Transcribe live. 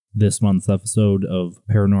This month's episode of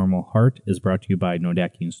Paranormal Heart is brought to you by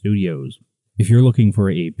Nodakian Studios. If you're looking for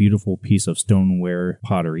a beautiful piece of stoneware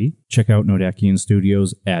pottery, check out Nodakian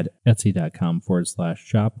Studios at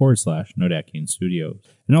etsy.com/shop/Nodakian Studios.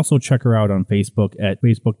 And also check her out on Facebook at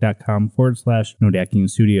facebook.com/Nodakian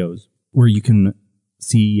Studios, where you can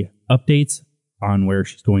see updates on where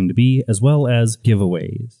she's going to be, as well as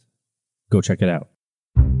giveaways. Go check it out.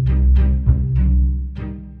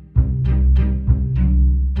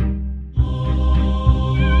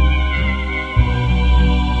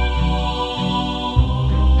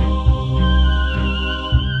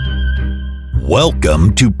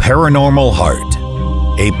 Welcome to Paranormal Heart,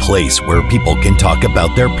 a place where people can talk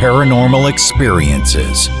about their paranormal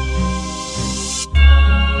experiences.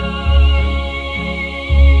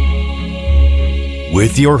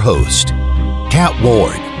 With your host, Kat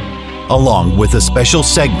Ward, along with a special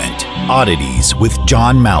segment, Oddities with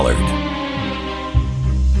John Mallard.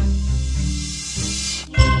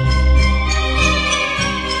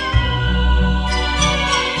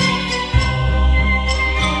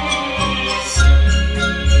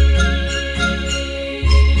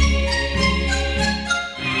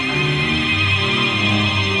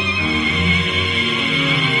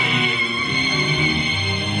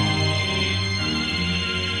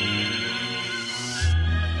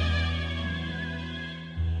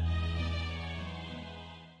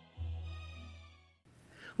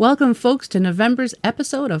 Welcome, folks, to November's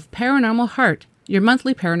episode of Paranormal Heart, your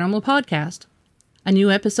monthly paranormal podcast. A new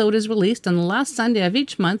episode is released on the last Sunday of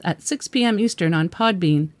each month at 6 p.m. Eastern on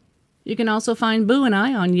Podbean. You can also find Boo and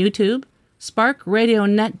I on YouTube,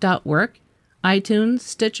 SparkRadioNet.work, iTunes,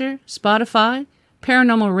 Stitcher, Spotify,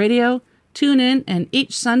 Paranormal Radio, TuneIn, and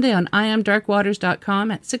each Sunday on IamDarkWaters.com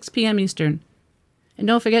at 6 p.m. Eastern. And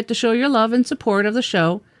don't forget to show your love and support of the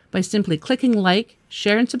show by simply clicking like,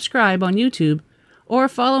 share, and subscribe on YouTube, or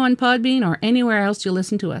follow on Podbean or anywhere else you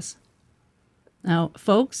listen to us. Now,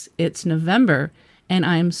 folks, it's November, and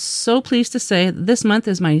I'm so pleased to say that this month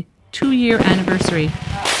is my 2-year anniversary.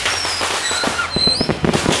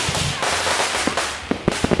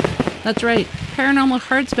 That's right, Paranormal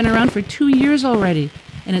Heart's been around for 2 years already,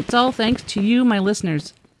 and it's all thanks to you, my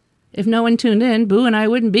listeners. If no one tuned in, Boo and I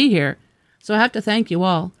wouldn't be here, so I have to thank you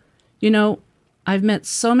all. You know, I've met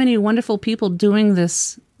so many wonderful people doing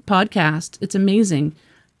this podcast. It's amazing.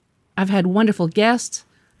 I've had wonderful guests,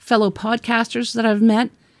 fellow podcasters that I've met,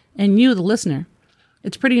 and you, the listener.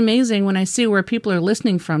 It's pretty amazing when I see where people are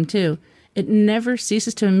listening from, too. It never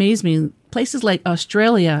ceases to amaze me. Places like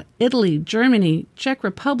Australia, Italy, Germany, Czech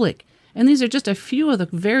Republic, and these are just a few of the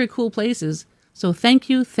very cool places. So thank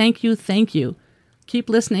you, thank you, thank you. Keep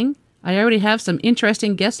listening. I already have some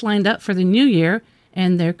interesting guests lined up for the new year,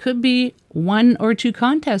 and there could be 1 or 2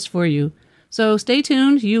 contests for you. So stay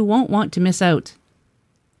tuned, you won't want to miss out.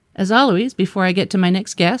 As always, before I get to my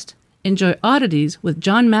next guest, enjoy Oddities with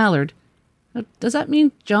John Mallard. Does that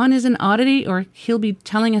mean John is an oddity, or he'll be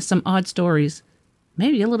telling us some odd stories?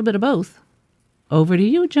 Maybe a little bit of both. Over to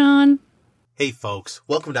you, John. Hey folks,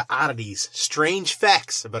 welcome to Oddities, strange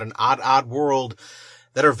facts about an odd world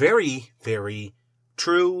that are very, very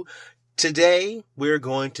true. Today, we're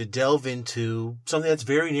going to delve into something that's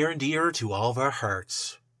very near and dear to all of our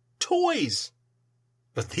hearts. Toys.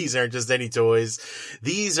 But these aren't just any toys.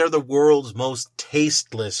 These are the world's most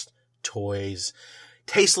tasteless toys.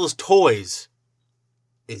 Tasteless Toys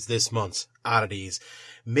is this month's Oddities.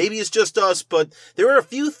 Maybe it's just us, but there are a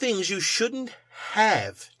few things you shouldn't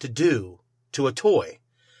have to do to a toy.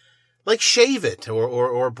 Like shave it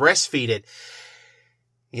or breastfeed it.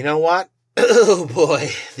 You know what? Oh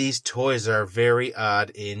boy, these toys are very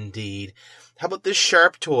odd indeed. How about this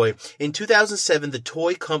sharp toy? In 2007, the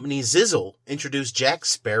toy company Zizzle introduced Jack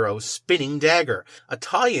Sparrow's Spinning Dagger, a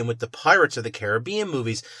tie-in with the Pirates of the Caribbean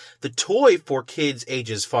movies. The toy for kids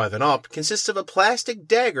ages 5 and up consists of a plastic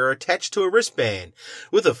dagger attached to a wristband.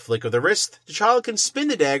 With a flick of the wrist, the child can spin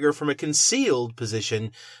the dagger from a concealed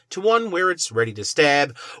position to one where it's ready to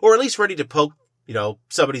stab, or at least ready to poke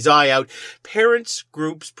somebody's eye out. Parents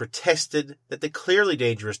groups protested that the clearly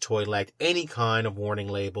dangerous toy lacked any kind of warning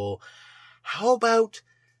label. How about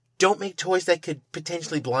don't make toys that could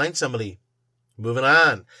potentially blind somebody? Moving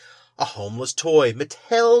on. A homeless toy.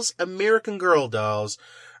 Mattel's American Girl dolls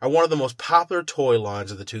are one of the most popular toy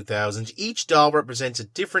lines of the 2000s. Each doll represents a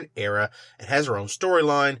different era and has her own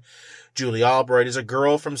storyline. Julie Albright is a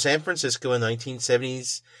girl from San Francisco in the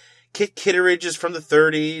 1970s. Kit Kitteridge is from the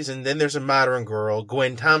 30s, and then there's a modern girl,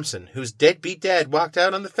 Gwen Thompson, whose deadbeat dad walked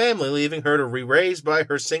out on the family, leaving her to be raised by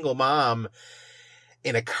her single mom.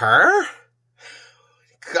 In a car?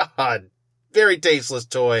 God, very tasteless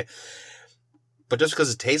toy. But just because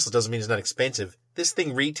it's tasteless doesn't mean it's not expensive. This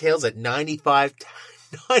thing retails at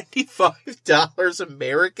 $95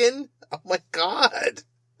 American? Oh my God.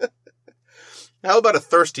 How about a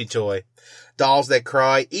thirsty toy? Dolls that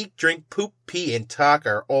cry, eat, drink, poop, pee, and talk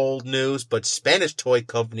are old news, but Spanish toy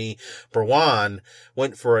company Braun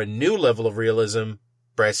went for a new level of realism,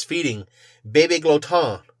 breastfeeding. Bébé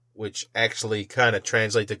Glotton, which actually kind of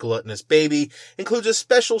translates to gluttonous baby, includes a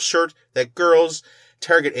special shirt that girls,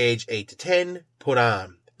 target age 8 to 10, put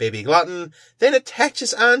on. Baby Glutton then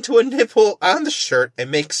attaches onto a nipple on the shirt and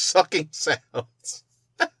makes sucking sounds.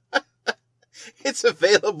 It's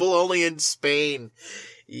available only in Spain.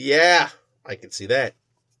 Yeah, I can see that.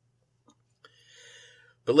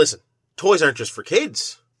 But listen, toys aren't just for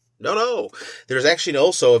kids. No. There's actually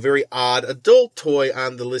also a very odd adult toy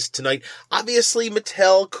on the list tonight. Obviously,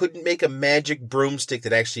 Mattel couldn't make a magic broomstick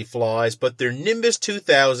that actually flies, but their Nimbus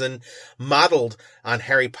 2000, modeled on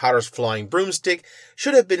Harry Potter's flying broomstick,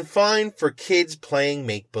 should have been fine for kids playing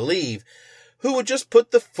make-believe, who would just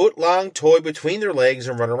put the foot-long toy between their legs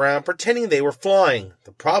and run around pretending they were flying.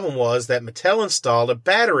 The problem was that Mattel installed a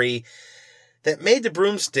battery that made the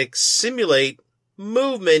broomstick simulate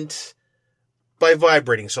movement by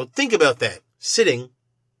vibrating. So think about that. Sitting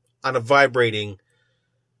on a vibrating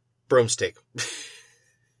broomstick.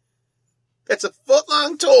 That's a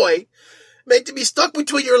foot-long toy meant to be stuck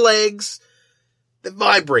between your legs that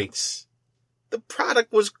vibrates. The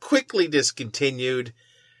product was quickly discontinued.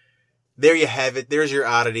 There you have it. There's your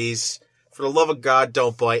oddities. For the love of God,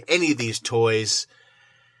 don't buy any of these toys.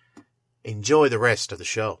 Enjoy the rest of the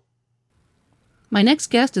show. My next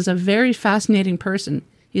guest is a very fascinating person.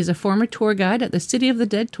 He is a former tour guide at the City of the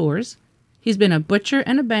Dead tours. He's been a butcher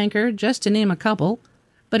and a banker, just to name a couple.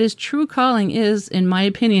 But his true calling is, in my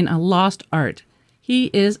opinion, a lost art. He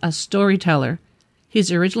is a storyteller.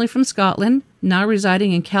 He's originally from Scotland, now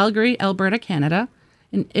residing in Calgary, Alberta, Canada.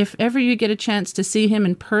 And if ever you get a chance to see him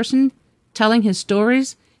in person, telling his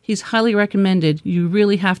stories, he's highly recommended. You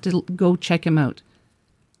really have to go check him out.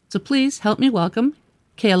 So please help me welcome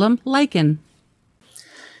Calum Lycan.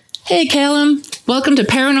 Hey, Calum. Welcome to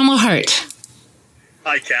Paranormal Heart.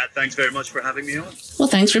 Hi, Kat. Thanks very much for having me on. Well,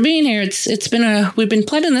 thanks for being here. We've been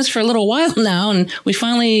planning this for a little while now, and we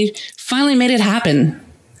finally made it happen.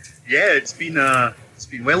 Yeah, it's been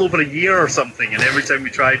well over a year or something, and every time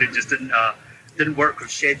we tried, it just didn't work with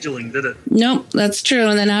scheduling, did it? Nope, that's true.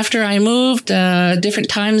 And then after I moved, different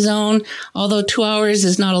time zone, although 2 hours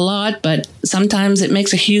is not a lot, but sometimes it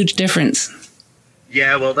makes a huge difference.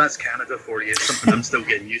 Yeah, well, that's Canada for you. It's something I'm still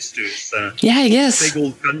getting used to. It's yeah, I guess. Big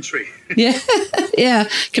old country. yeah,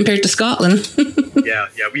 compared to Scotland. yeah,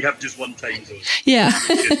 we have just one time zone. Yeah.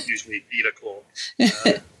 It's usually 8 o'clock.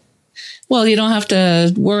 Well, you don't have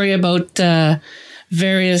to worry about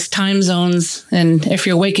various time zones and if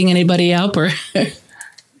you're waking anybody up or...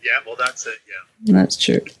 Yeah, well, that's it, yeah. That's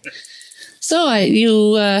true. So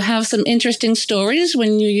you have some interesting stories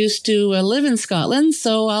when you used to live in Scotland,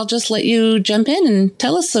 so I'll just let you jump in and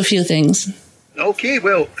tell us a few things. Okay,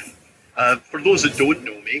 well, for those that don't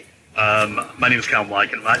know me, my name is Calum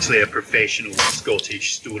Lycan. I'm actually a professional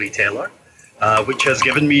Scottish storyteller, which has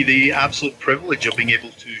given me the absolute privilege of being able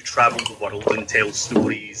to travel the world and tell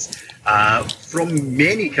stories from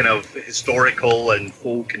many kind of historical and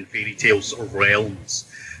folk and fairy tale sort of realms.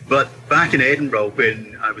 But back in Edinburgh,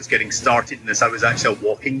 when I was getting started in this, I was actually a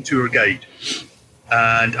walking tour guide.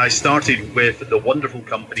 And I started with the wonderful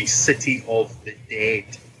company City of the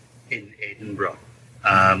Dead in Edinburgh,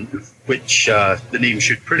 which the name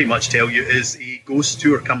should pretty much tell you is a ghost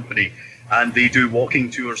tour company. And they do walking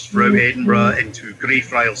tours throughout Edinburgh into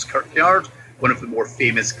Greyfriars Kirkyard, one of the more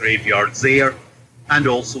famous graveyards there, and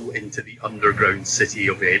also into the underground city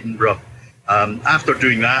of Edinburgh. After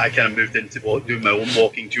doing that, I kind of moved into doing my own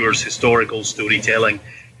walking tours, historical storytelling,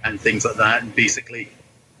 and things like that, and basically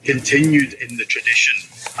continued in the tradition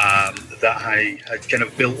that I had kind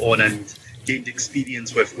of built on and gained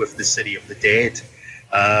experience with the City of the Dead.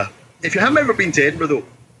 If you haven't ever been to Edinburgh, though,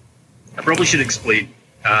 I probably should explain.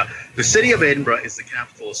 The City of Edinburgh is the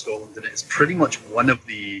capital of Scotland, and it's pretty much one of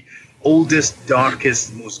the oldest,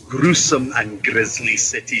 darkest, most gruesome and grisly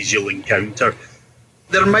cities you'll encounter.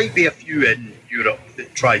 There might be a few in Europe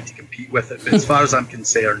that try to compete with it, but as far as I'm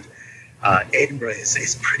concerned, Edinburgh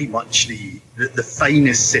is pretty much the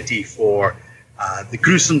finest city for the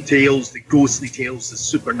gruesome tales, the ghostly tales, the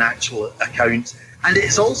supernatural accounts, and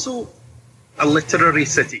it's also a literary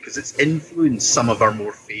city because it's influenced some of our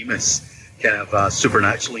more famous kind of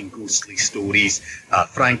supernatural and ghostly stories.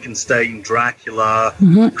 Frankenstein, Dracula,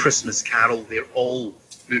 Christmas Carol, they're all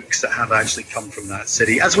books that have actually come from that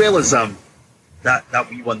city, as well as that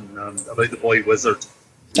wee one about the boy wizard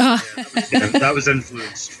Ah. Yeah, that was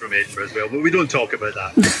influenced from Edinburgh as well, but we don't talk about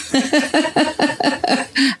that.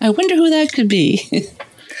 I wonder who that could be.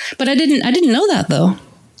 But I didn't know that though.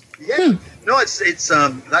 Yeah, no, it's that's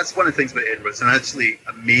one of the things about Edinburgh. It's an actually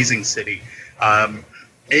amazing city.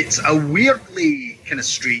 It's a weirdly kind of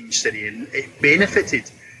strange city, and it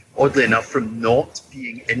benefited, oddly enough, from not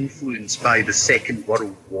being influenced by the Second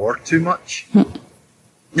World War too much.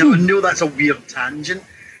 Now, I know that's a weird tangent,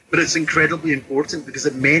 but it's incredibly important because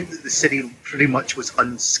it meant that the city pretty much was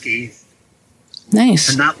unscathed. Nice.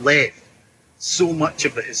 And that left so much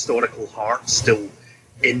of the historical heart still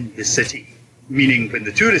in the city. Meaning when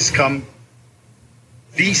the tourists come,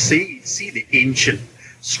 they see the ancient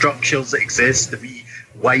structures that exist, the wee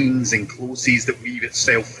wines and closes that weave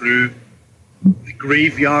itself through, the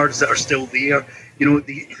graveyards that are still there. You know,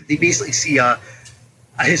 they basically see a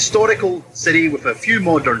historical city with a few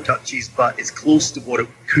modern touches, but it's close to what it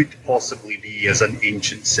could possibly be as an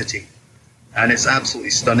ancient city. And it's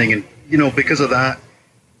absolutely stunning. And, you know, because of that,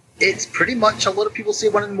 it's pretty much, a lot of people say,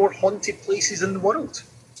 one of the more haunted places in the world.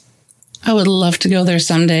 I would love to go there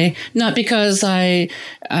someday. Not because for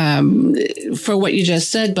what you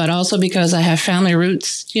just said, but also because I have family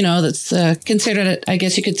roots, you know, that's considered, I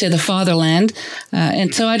guess you could say, the fatherland.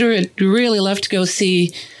 And so I'd really love to go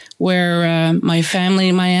see where my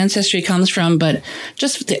family, my ancestry comes from, but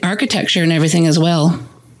just the architecture and everything as well.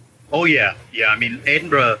 Oh, yeah. Yeah, I mean,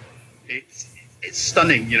 Edinburgh, it's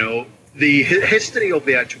stunning, you know. The history of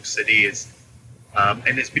the actual city is,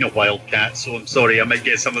 and it's been a wildcat, so I'm sorry, I might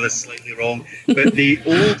get some of this slightly wrong, but the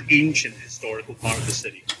old ancient historical part of the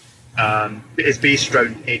city is based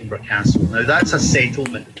around Edinburgh Castle. Now, that's a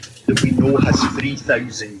settlement that we know has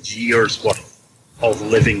 3,000 years worth of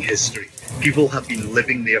living history. People have been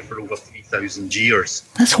living there for over 3,000 years.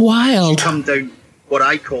 That's wild. You come down what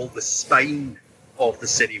I call the spine of the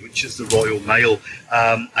city, which is the Royal Mile.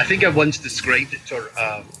 I think I once described it to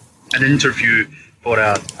an interview for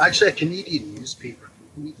actually a Canadian newspaper.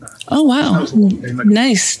 Oh, wow.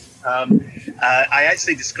 Nice. I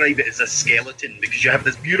actually describe it as a skeleton because you have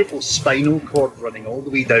this beautiful spinal cord running all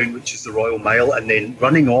the way down, which is the Royal Mile, and then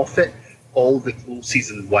running off it, all the closes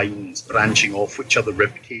and wines branching off, which are the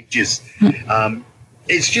rib cages.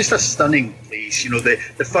 It's just a stunning place. You know,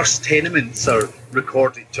 the first tenements are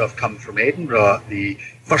recorded to have come from Edinburgh. The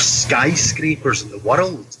first skyscrapers in the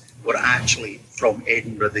world were actually from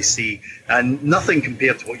Edinburgh, they say. And nothing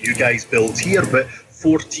compared to what you guys build here, but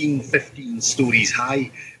 14, 15 stories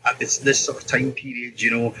high at this sort of time period,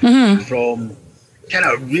 you know, from kind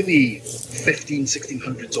of really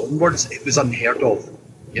 1600s onwards. It was unheard of.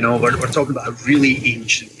 You know, we're talking about a really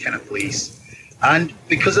ancient kind of place. And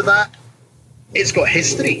because of that, it's got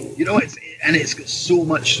history, you know, it's got so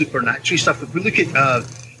much supernatural stuff. If we look at,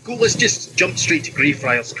 let's just jump straight to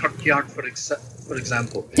Greyfriars Kirkyard, for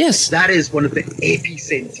example. Yes. That is one of the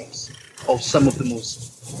epicenters of some of the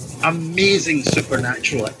most amazing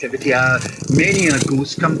supernatural activity. Many a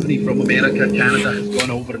ghost company from America and Canada has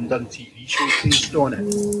gone over and done TV shows based on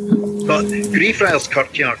it. But Greyfriars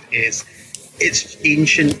Kirkyard it's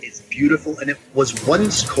ancient, it's beautiful, and it was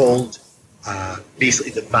once called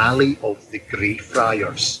basically the Valley of the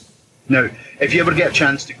Greyfriars. Now, if you ever get a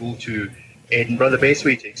chance to go to Edinburgh, the best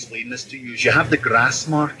way to explain this to you is you have the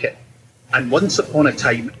Grassmarket, and once upon a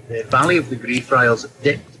time, the Valley of the Greyfriars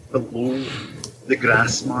dipped below the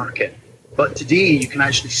Grassmarket. But today, you can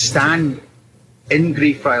actually stand in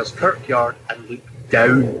Greyfriars Kirkyard and look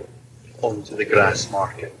down onto the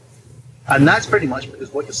Grassmarket. And that's pretty much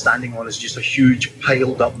because what you're standing on is just a huge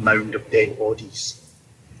piled up mound of dead bodies.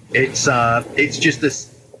 It's just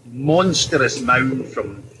this monstrous mound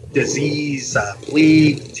from disease,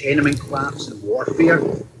 plague, tenement collapse and warfare.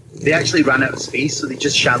 They actually ran out of space, so they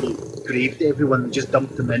just shallow graved everyone and just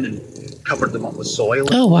dumped them in and covered them up with soil.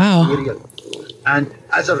 Oh, wow. And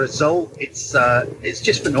as a result, it's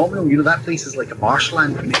just phenomenal. You know, that place is like a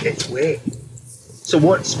marshland when it gets wet. So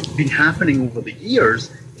what's been happening over the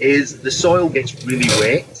years is the soil gets really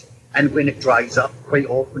wet, and when it dries up, quite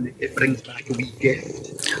often it brings back a wee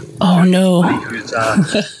gift. Oh, no. Who's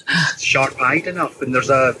sharp-eyed enough. And there's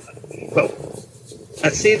I'd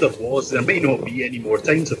say there may not be any more,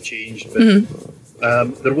 times have changed, but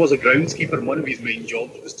there was a groundskeeper, and one of his main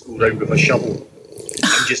jobs was to go around with a shovel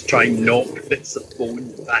and just try and knock bits of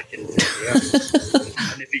bone back into the earth.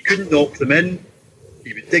 And if he couldn't knock them in,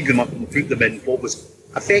 he would dig them up and put them in what was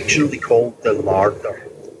affectionately called the larder,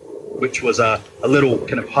 which was a little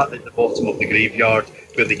kind of hut at the bottom of the graveyard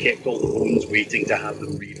where they kept all the bones waiting to have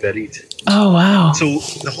them reburied. Oh, wow. So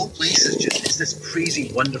the whole place is this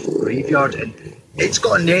crazy, wonderful graveyard, and it's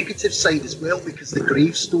got a negative side as well because the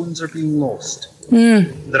gravestones are being lost.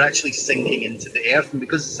 They're actually sinking into the earth, and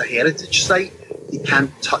because it's a heritage site, you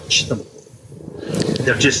can't touch them.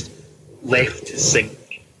 They're just left to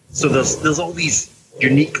sink. So there's all these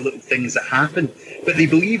unique little things that happen, but they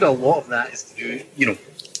believe a lot of that is to do,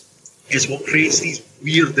 is what creates these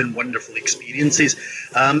weird and wonderful experiences.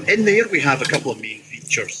 In there we have a couple of main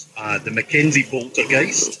features. The Mackenzie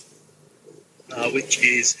Poltergeist, which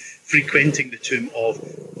is frequenting the tomb of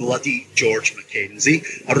Bloody George Mackenzie,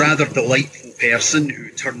 a rather delightful person who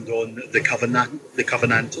turned on the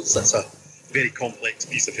Covenanters. That's a very complex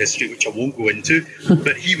piece of history which I won't go into,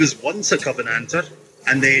 but he was once a Covenanter,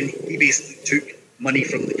 and then he basically took money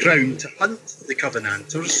from the crown to hunt the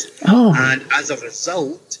Covenanters, and as a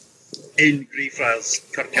result, in Greyfriars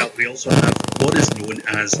Kirkcaldy we also have what is known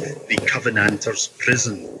as the Covenanters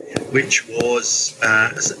Prison, which was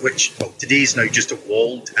today is now just a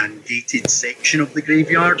walled and gated section of the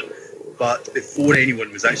graveyard, but before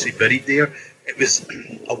anyone was actually buried there, it was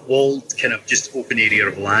a walled kind of just open area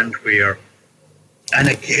of land where, and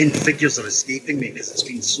again, figures are escaping me because it's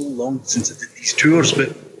been so long since I did these tours,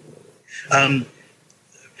 but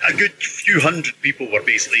a good few hundred people were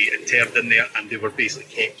basically interred in there, and they were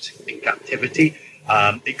basically kept in captivity,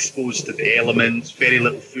 exposed to the elements, very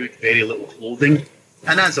little food, very little clothing,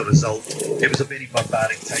 and as a result, it was a very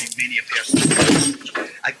barbaric time. Many a person, which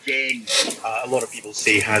again, a lot of people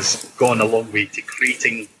say has gone a long way to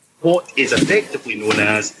creating what is effectively known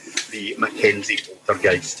as the Mackenzie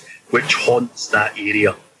Poltergeist, which haunts that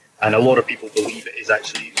area. And a lot of people believe it is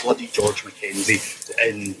actually Bloody George Mackenzie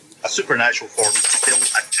in a supernatural form still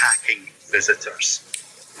attacking visitors.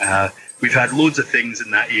 We've had loads of things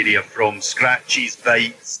in that area, from scratches,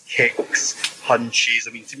 bites, kicks, hunches.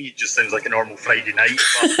 I mean, to me, it just sounds like a normal Friday night,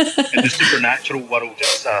 but in the supernatural world,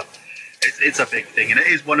 it's a big thing. And it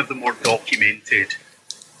is one of the more documented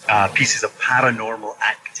pieces of paranormal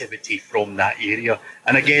activity from that area.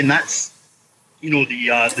 And again, that's,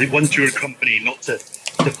 the one tour company, not to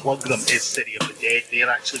plug them, is City of the Dead. They're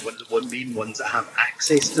actually one of the main ones that have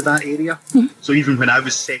access to that area. So even when I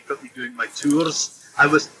was separately doing my tours, I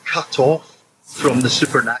was cut off from the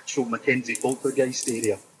supernatural Mackenzie Poltergeist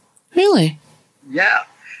area. Really? Yeah.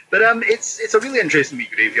 But it's a really interesting wee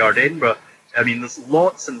graveyard, Edinburgh. I mean, there's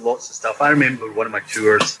lots and lots of stuff. I remember one of my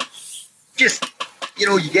tours, just,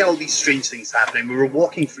 you get all these strange things happening. We were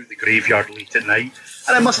walking through the graveyard late at night,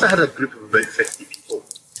 and I must have had a group of about 50 people.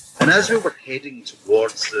 And as we were heading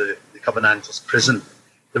towards the Covenanters prison,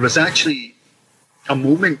 there was actually a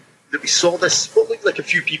moment that we saw this, what looked like a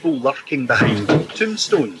few people lurking behind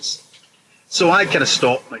tombstones. So I kind of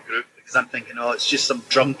stopped my group because I'm thinking, it's just some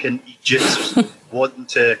drunken Egypts wanting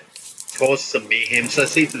to cause some mayhem. So I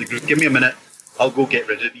say to the group, give me a minute, I'll go get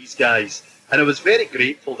rid of these guys. And I was very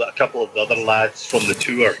grateful that a couple of the other lads from the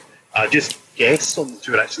tour, just guests on the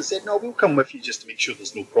tour, actually said, no, we'll come with you just to make sure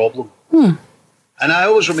there's no problem. And I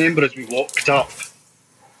always remember as we walked up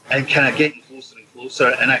and kind of getting closer and closer,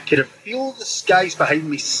 and I could feel the guys behind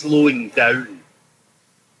me slowing down.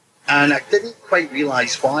 And I didn't quite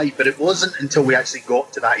realise why, but it wasn't until we actually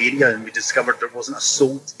got to that area and we discovered there wasn't a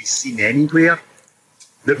soul to be seen anywhere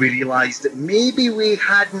that we realised that maybe we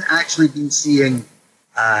hadn't actually been seeing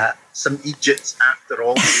some Egypts after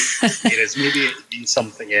all. Whereas maybe it had been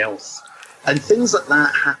something else. And things like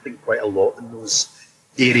that happen quite a lot in those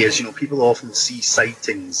areas. People often see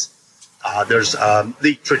sightings. There's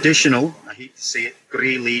the traditional, I hate to say it,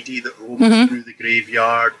 grey lady that roams through the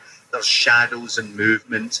graveyard. There's shadows and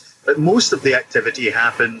movement. But most of the activity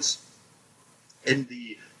happens in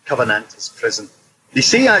the Covenanters prison. They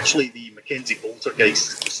say actually the Mackenzie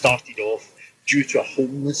Poltergeist started off due to a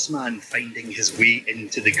homeless man finding his way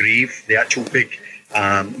into the grave, the actual big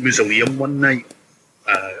mausoleum one night.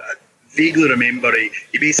 I vaguely remember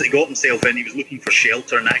he basically got himself in, he was looking for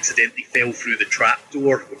shelter and accidentally fell through the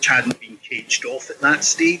trapdoor, which hadn't been caged off at that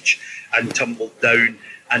stage, and tumbled down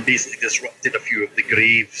and basically disrupted a few of the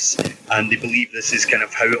graves. And they believe this is kind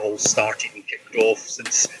of how it all started and kicked off.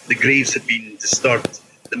 Since the graves had been disturbed,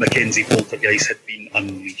 the Mackenzie Poltergeist had been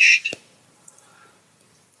unleashed.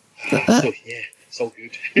 So yeah, it's all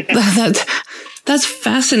good. That's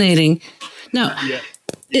fascinating. Now,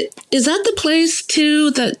 is that the place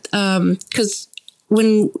too that because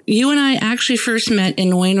when you and I actually first met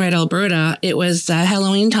in Wainwright, Alberta, it was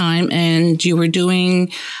Halloween time, and you were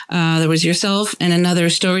doing, there was yourself and another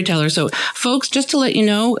storyteller. So, folks, just to let you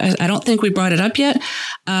know, I don't think we brought it up yet,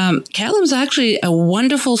 Callum's actually a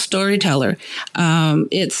wonderful storyteller.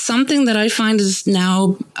 It's something that I find is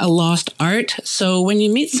now a lost art. So when you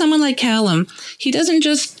meet someone like Callum, he doesn't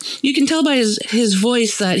just, you can tell by his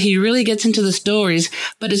voice that he really gets into the stories,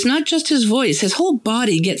 but it's not just his voice. His whole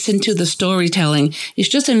body gets into the storytelling. It's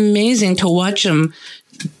just amazing to watch him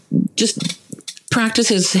just practice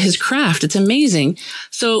his craft. It's amazing.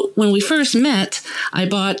 So when we first met, I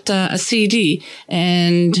bought a CD,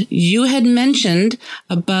 and you had mentioned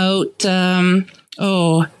about,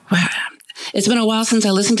 it's been a while since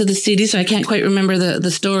I listened to the CD, so I can't quite remember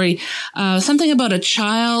the story. Something about a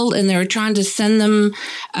child, and they were trying to send them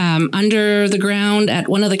under the ground at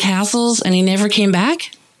one of the castles, and he never came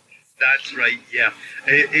back? That's right, yeah.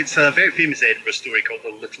 It's a very famous Edinburgh story called The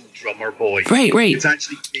Little Drummer Boy. Right. It's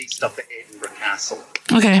actually based up at Edinburgh Castle.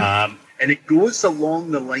 Okay. And it goes along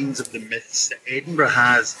the lines of the myths that Edinburgh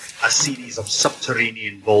has a series of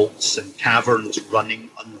subterranean vaults and caverns running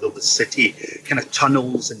under the city, kind of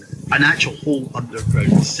tunnels and an actual whole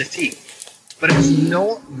underground city. But it's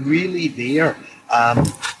not really there.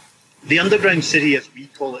 The underground city, as we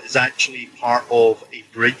call it, is actually part of a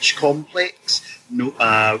bridge complex,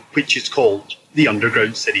 which is called the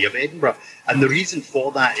Underground City of Edinburgh. And the reason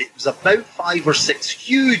for that, it was about 5 or 6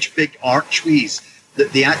 huge big archways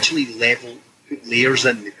that they actually put layers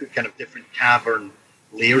in. They put kind of different cavern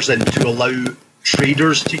layers in to allow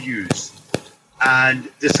traders to use. And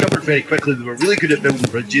discovered very quickly they were really good at building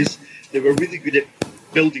bridges. They were really good at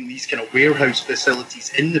building these kind of warehouse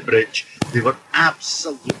facilities in the bridge. They were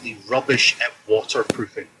absolutely rubbish at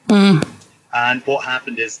waterproofing. And what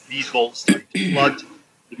happened is these vaults started to flood.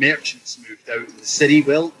 The merchants moved out of the city.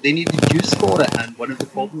 Well, they needed use for it, and one of the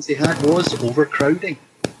problems they had was overcrowding.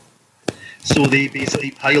 So they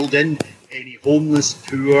basically piled in any homeless,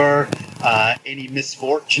 poor, any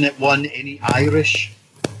misfortunate one, any Irish.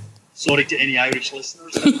 Sorry to any Irish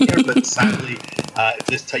listeners out there, but sadly, at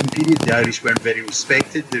this time period, the Irish weren't very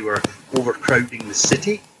respected. They were overcrowding the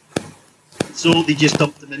city. So they just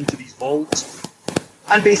dumped them into these vaults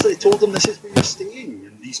and basically told them this is where you're staying.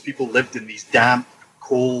 And these people lived in these damp,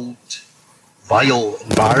 cold, vile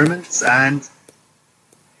environments, and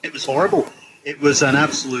it was horrible. It was an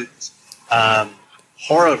absolute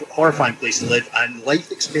horrifying place to live, and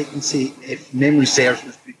life expectancy, if memory serves,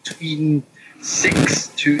 was between 6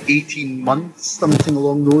 to 18 months, something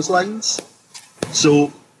along those lines.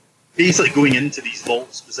 So basically going into these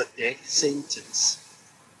vaults was a death sentence.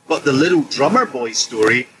 But the Little Drummer Boy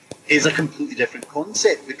story is a completely different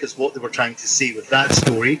concept, because what they were trying to say with that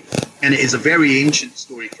story, and it is a very ancient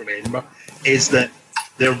story from Edinburgh, is that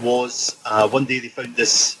there was, one day they found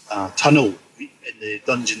this tunnel in the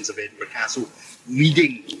dungeons of Edinburgh Castle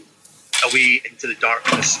leading away into the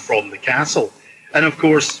darkness from the castle. And of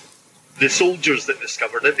course, the soldiers that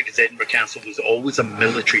discovered it, because Edinburgh Castle was always a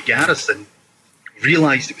military garrison,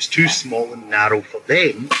 realised it was too small and narrow for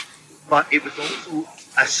them, but it was also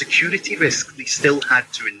a security risk. They still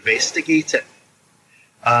had to investigate it.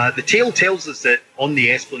 The tale tells us that on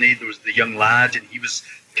the esplanade there was the young lad, and he was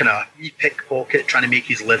kind of a pickpocket trying to make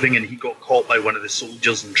his living, and he got caught by one of the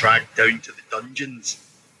soldiers and dragged down to the dungeons.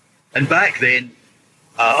 And back then,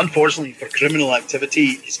 unfortunately for criminal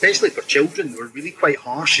activity, especially for children, they were really quite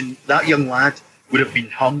harsh, and that young lad would have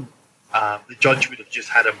been hung. The judge would have just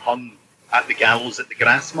had him hung at the gallows at the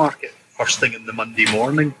Grassmarket first thing in the Monday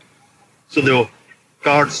morning. So the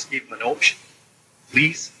guards gave him an option.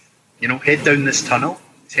 Please, head down this tunnel,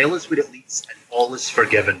 tell us where it leads, and all is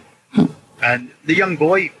forgiven. And the young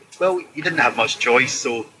boy, well, he didn't have much choice,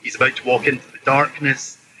 so he's about to walk into the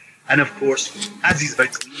darkness. And of course, as he's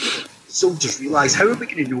about to leave, the soldiers realise, how are we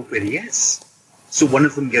going to know where he is? So one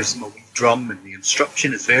of them gives him a wee drum, and the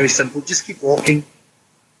instruction is very simple. Just keep walking,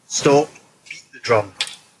 stop, beat the drum.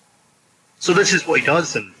 So this is what he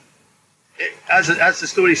does, and as the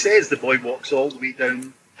story says, the boy walks all the way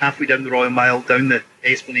down, halfway down the Royal Mile, down the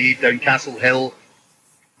Esplanade, down Castle Hill,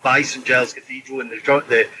 by St Giles Cathedral, and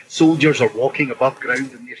the soldiers are walking above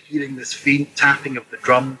ground, and they're hearing this faint tapping of the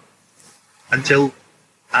drum until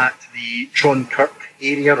at the Tronkirk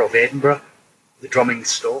area of Edinburgh, the drumming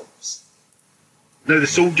stops. Now the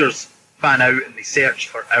soldiers fan out and they search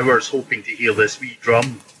for hours hoping to hear this wee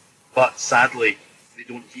drum, but sadly they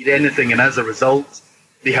don't hear anything, and as a result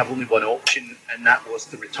they have only one option, and that was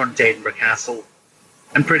to return to Edinburgh Castle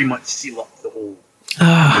and pretty much seal up the hole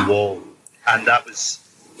in the wall. And that was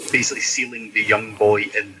basically sealing the young boy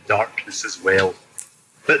in the darkness as well.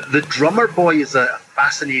 But The Drummer Boy is a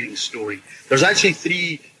fascinating story. There's actually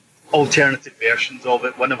 3 alternative versions of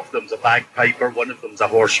it. One of them's a bagpiper, one of them's a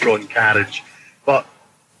horse-drawn carriage. But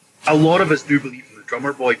a lot of us do believe in The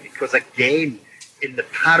Drummer Boy because, again, in the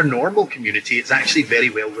paranormal community, it's actually very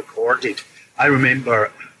well recorded. I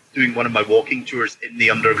remember doing one of my walking tours in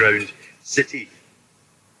the underground city,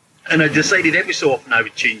 and I decided every so often I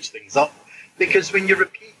would change things up, because when you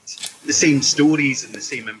repeat the same stories and the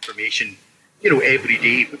same information, every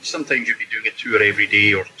day, which sometimes you'd be doing a tour every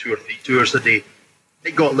day or 2 or 3 tours a day,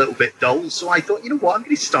 it got a little bit dull. So I thought, I'm going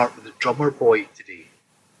to start with The Drummer Boy today.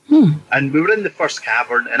 And we were in the first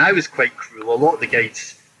cavern, and I was quite cruel. A lot of the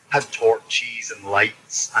guides had torches and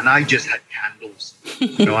lights, and I just had candles.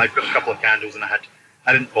 I'd got a couple of candles, and I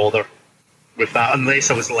didn't bother with that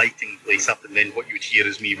unless I was lighting the place up, and then what you'd hear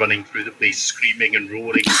is me running through the place, screaming and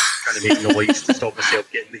roaring, trying to make noise to stop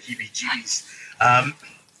myself getting the heebie-jeebies.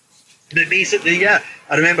 But basically, I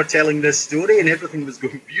remember telling this story, and everything was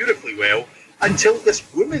going beautifully well until this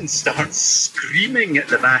woman starts screaming at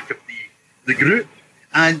the back of the group.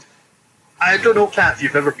 And I don't know, Kat, if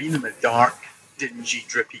you've ever been in a dark, dingy,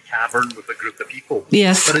 drippy cavern with a group of people.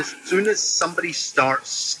 Yes. But as soon as somebody starts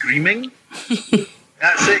screaming,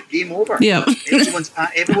 that's it, game over. Yeah.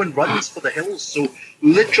 Everyone runs for the hills. So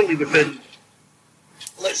literally within,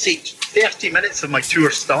 let's say, 30 minutes of my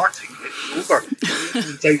tour starting, it's over.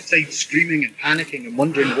 Everyone's outside screaming and panicking and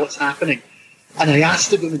wondering what's happening. And I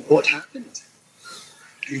asked the woman what happened.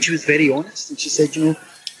 And she was very honest. And she said, you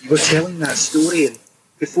were telling that story, and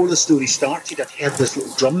before the story started, I'd heard this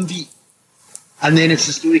little drum beat. And then as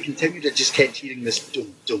the story continued, I just kept hearing this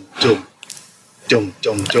dum, dum, dum, dum,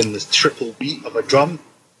 dum, dum, this triple beat of a drum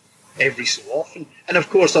every so often. And of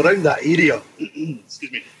course, around that area,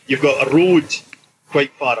 excuse me, you've got a road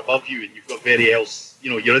quite far above you, and you've got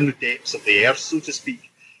you're in the depths of the earth, so to speak.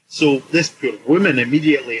 So this poor woman,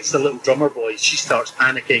 immediately, it's the little drummer boy, she starts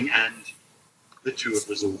panicking, and the tour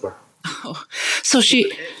was over. Oh, so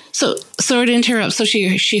sorry to interrupt. So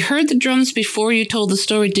she heard the drums before you told the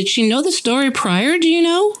story. Did she know the story prior? Do you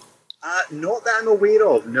know? Not that I'm aware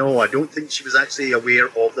of. No, I don't think she was actually aware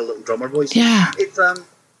of the little drummer boy. Yeah,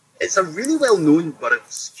 it's a really well known but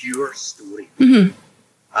obscure story. Mm-hmm.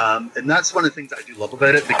 And that's one of the things that I do love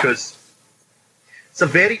about it, because it's a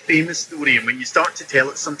very famous story, and when you start to tell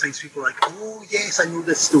it, sometimes people are like, "Oh yes, I know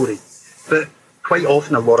this story," but quite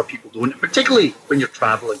often a lot of people don't, particularly when you're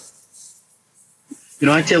traveling.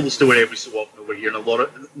 I tell the story every so often over here, and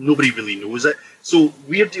nobody really knows it. So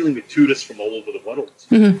we're dealing with tourists from all over the world.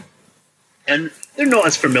 Mm-hmm. And they're not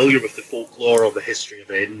as familiar with the folklore or the history of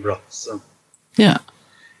Edinburgh. So yeah,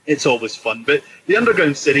 it's always fun. But the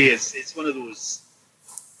underground city it's one of those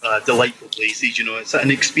delightful places. It's an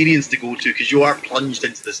experience to go to, because you are plunged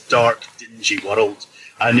into this dark, dingy world.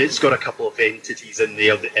 And it's got a couple of entities in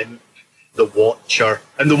there, the Imp, the Watcher.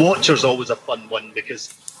 And the Watcher's always a fun one,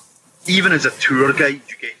 because even as a tour guide,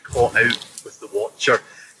 you get caught out with the Watcher.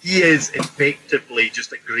 He is effectively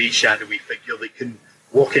just a grey, shadowy figure that can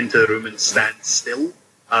walk into a room and stand still.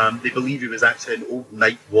 They believe he was actually an old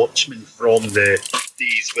night watchman from the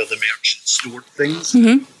days where the merchants stored things.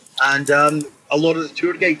 Mm-hmm. And a lot of the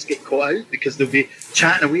tour guides get caught out because they'll be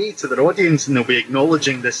chatting away to their audience, and they'll be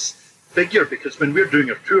acknowledging this figure, because when we're doing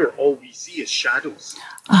our tour, all we see is shadows.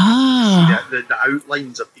 Ah. The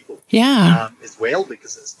outlines of people. Yeah. As well,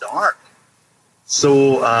 because it's dark.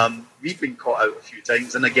 So we've been caught out a few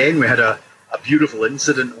times, and again, we had a beautiful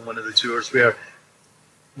incident on one of the tours where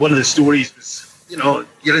one of the stories was,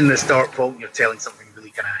 you're in this dark vault and you're telling something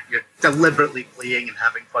really you're deliberately playing and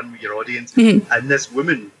having fun with your audience, and this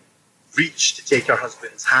woman reached to take her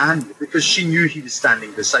husband's hand because she knew he was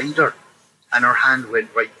standing beside her, and her hand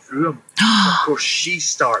went right through him. Of course, she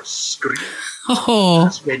starts screaming. Oh.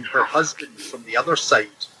 That's when her husband from the other side,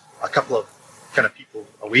 a couple of kind of people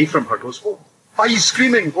away from her, goes, "Oh, why are you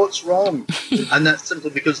screaming? What's wrong?" And that's simply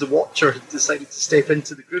because the Watcher had decided to step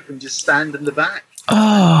into the group and just stand in the back.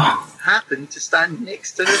 Oh. Happened to stand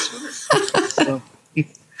next to this woman. So,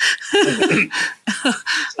 it's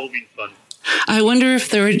all been fun. I wonder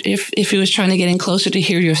if he was trying to get in closer to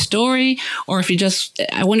hear your story, or if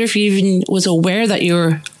I wonder if he even was aware that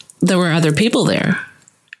there were other people there.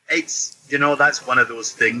 It's, that's one of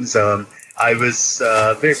those things. I was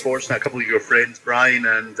very fortunate. A couple of your friends, Brian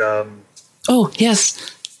and oh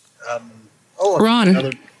yes,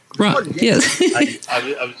 Ron. Ron, yes.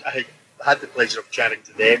 I had the pleasure of chatting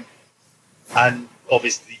to them, and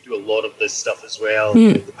obviously they do a lot of this stuff as well,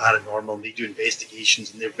 the paranormal, and they do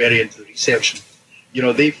investigations, and they're very into the research.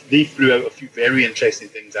 They threw out a few very interesting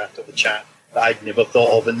things after the chat that I'd never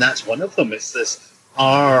thought of, and that's one of them. It's this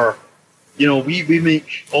we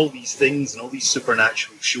make all these things and all these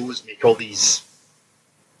supernatural shows make all these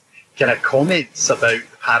kind of comments about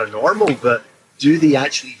the paranormal, but do they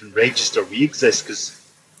actually even register we exist? Because,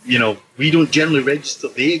 we don't generally register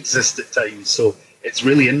they exist at times. So it's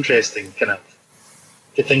really interesting kind of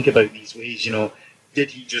to think about these ways. Did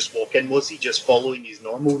he just walk in? Was he just following his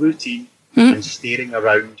normal routine and staring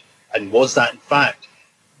around? And was that, in fact,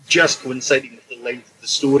 just coinciding with the length of the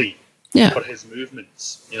story for his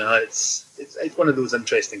movements? It's one of those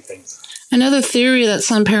interesting things. Another theory that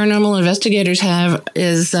some paranormal investigators have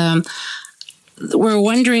is we're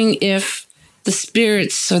wondering if the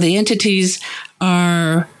spirits or the entities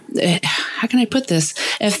are, how can I put this?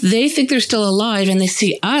 If they think they're still alive and they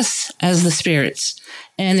see us as the spirits,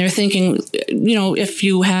 and they're thinking, if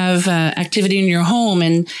you have activity in your home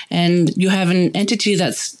and you have an entity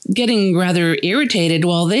that's getting rather irritated,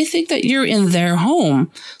 well, they think that you're in their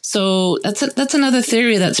home. So that's another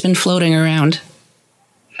theory that's been floating around.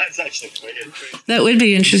 That's actually quite interesting. That would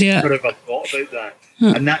be interesting, yeah. I've never thought about that.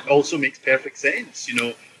 And that also makes perfect sense,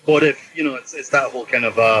 What if, it's that whole kind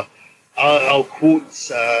of, I'll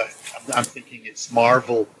quote, I'm thinking it's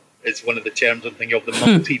Marvel. It's one of the terms I'm thinking of, the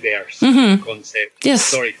multiverse concept. Yes.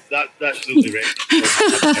 Sorry, that's totally right.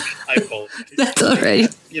 I apologize. That's all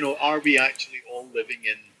right. Are we actually all living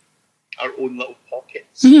in our own little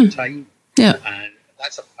pockets of time? Yeah. And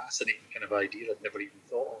that's a fascinating kind of idea I've never even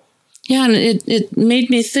thought of. Yeah, and it made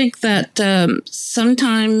me think that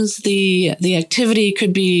sometimes the activity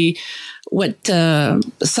could be what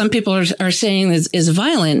some people are saying is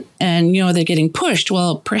violent, and they're getting pushed.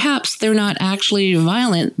 Well, perhaps they're not actually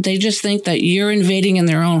violent. They just think that you're invading in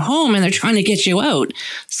their own home and they're trying to get you out.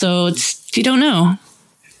 So you don't know.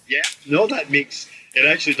 Yeah, no, it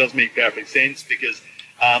actually does make perfect sense, because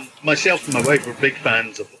myself and my wife were big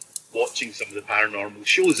fans of watching some of the paranormal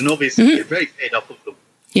shows, and obviously you're very fed up of them.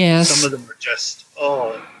 Yes. Some of them are just,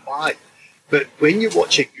 why? But when you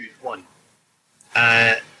watch a good one,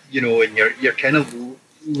 and you're kind of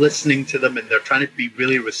listening to them and they're trying to be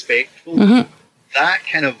really respectful, that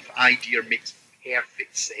kind of idea makes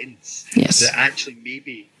perfect sense. Yes. That actually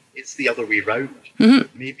maybe it's the other way around.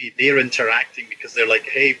 Maybe they're interacting because they're like,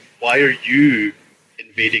 hey, why are you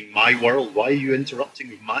invading my world? Why are you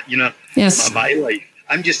interrupting my life?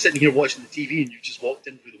 I'm just sitting here watching the TV and you just walked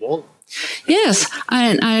in through the wall. Yes,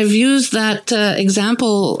 I've used that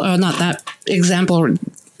example, not that example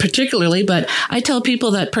particularly, but I tell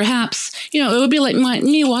people that perhaps, it would be like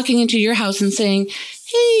me walking into your house and saying,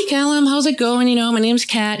 hey, Callum, how's it going? My name's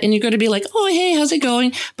Kat. And you're going to be like, oh, hey, how's it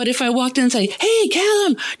going? But if I walked in and say, hey,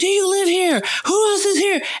 Callum, do you live here? Who else is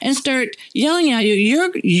here? And start yelling at you,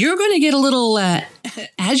 you're going to get a little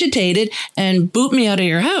agitated and boot me out of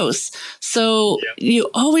your house. So you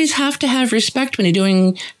always have to have respect when you're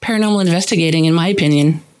doing paranormal investigating, in my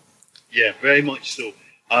opinion. Yeah, very much so.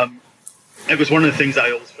 It was one of the things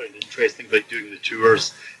I always found interesting about doing the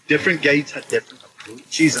tours. Different guides had different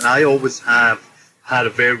approaches, and I always have had a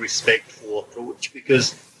very respectful approach,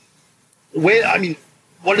 because one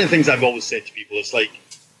of the things I've always said to people is like,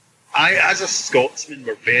 as a Scotsman,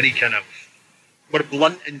 we're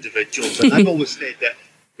blunt individuals, and I've always said that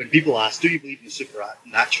when people ask, do you believe in the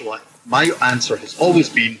supernatural? My answer has always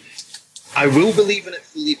been, I will believe in it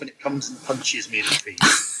fully when it comes and punches me in the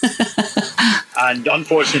face. And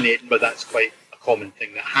unfortunately in Edinburgh, that's quite a common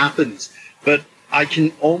thing that happens. But I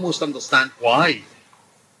can almost understand why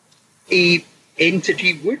a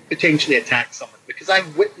entity would potentially attack someone, because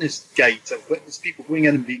I've witnessed guides, I've witnessed people going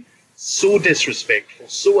in and being so disrespectful,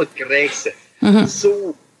 so aggressive,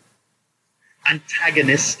 so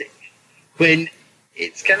antagonistic, when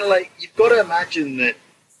it's kind of like, you've got to imagine that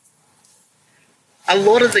a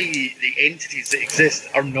lot of the entities that exist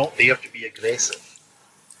are not there to be aggressive.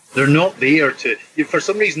 They're not there to, for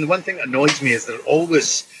some reason, the one thing that annoys me is there's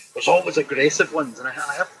always aggressive ones, and I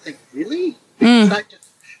have to think, really? Is that just,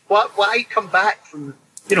 why come back from,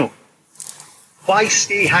 why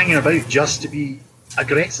stay hanging about just to be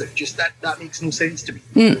aggressive? Just that makes no sense to me.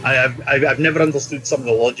 I've never understood some of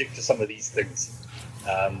the logic to some of these things.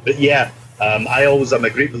 But yeah, I always am a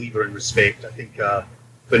great believer in respect. I think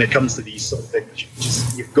when it comes to these sort of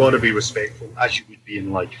things, you've got to be respectful, as you would be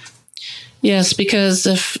in life. Yes, because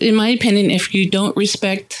in my opinion, if you don't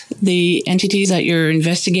respect the entities that you're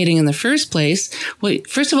investigating in the first place, well,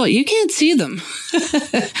 first of all, you can't see them.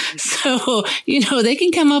 So, they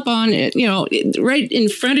can come up on, right in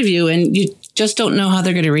front of you, and you just don't know how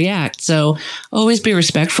they're going to react. So always be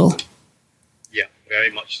respectful. Yeah, very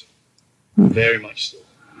much so. Very much so.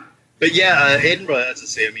 But yeah, Edinburgh, as I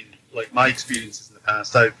say, like my experiences in the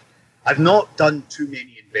past, I've not done too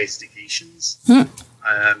many investigations.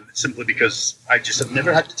 simply because I just have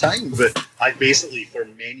never had the time. But I basically, for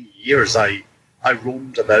many years, I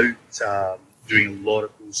roamed about doing a lot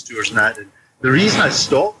of those tours and that. And the reason I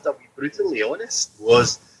stopped, I'll be brutally honest,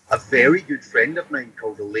 was a very good friend of mine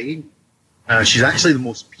called Elaine. She's actually the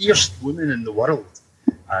most pierced woman in the world.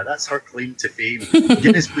 That's her claim to fame.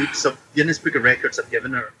 Guinness Book of Records have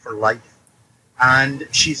given her for life. And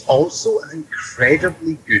she's also an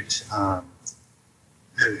incredibly good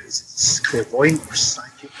clairvoyant or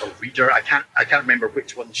psychic or reader. I can't remember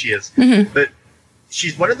which one she is. Mm-hmm. But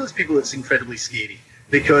she's one of those people that's incredibly scary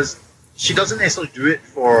because she doesn't necessarily do it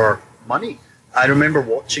for money. I remember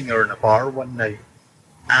watching her in a bar one night,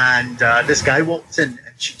 and this guy walked in,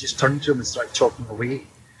 and she just turned to him and started talking away.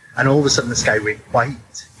 And all of a sudden, this guy went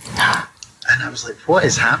quiet. And I was like, what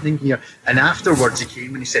is happening here? And afterwards, he came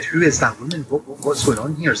and he said, who is that woman? What's going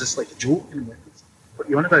on here? Is this like a joke? And what are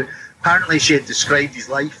you on about? Apparently, she had described his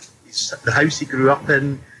life, the house he grew up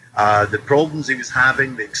in, the problems he was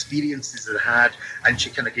having, the experiences that he had, and she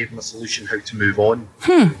kind of gave him a solution how to move on.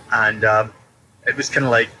 And it was kind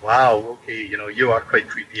of like, wow, okay, you are quite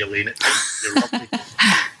creepy, Elaine. You're lovely.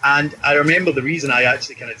 And I remember the reason I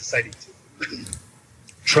actually kind of decided to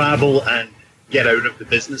travel and get out of the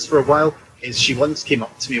business for a while is she once came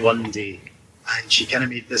up to me one day and she kind of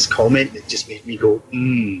made this comment that just made me go,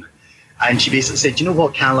 And she basically said, you know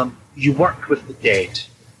what, Callum, you work with the dead.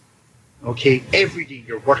 Okay, every day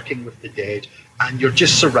you're working with the dead and you're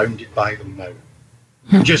just surrounded by them now.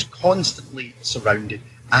 You're just constantly surrounded.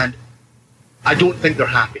 And I don't think they're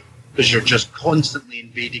happy because you're just constantly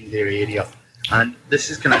invading their area. And this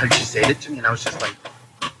is kind of how she said it to me. And I was just like,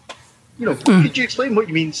 could you explain what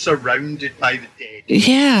you mean surrounded by the dead?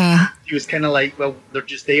 Yeah. She was kind of like, well, they're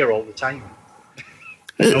just there all the time.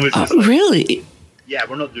 Really? Yeah,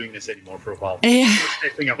 we're not doing this anymore for a while. Yeah. We're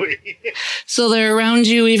stepping away. So they're around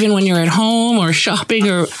you even when you're at home or shopping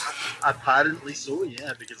or... Apparently so,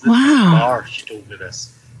 yeah, because this bar, she told me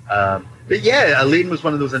this. But yeah, Elaine was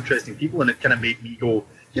one of those interesting people, and it kind of made me go,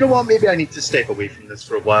 you know what, maybe I need to step away from this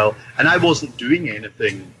for a while. And I wasn't doing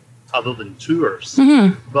anything other than tours.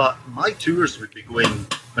 Mm-hmm. But my tours would be going,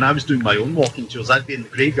 when I was doing my own walking tours, I'd be in the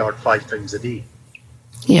graveyard 5 times a day.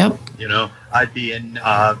 Yep. I'd be in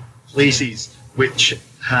places which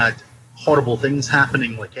had horrible things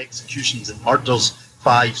happening, like executions and murders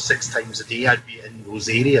 5-6 times a day. I'd be in those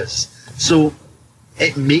areas. So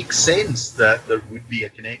it makes sense that there would be a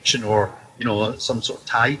connection or, some sort of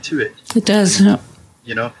tie to it. It does,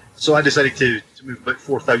 yeah. So I decided to move about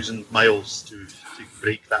 4,000 miles to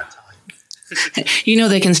break that tie.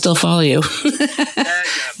 They can still follow you.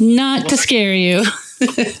 Not to scare you.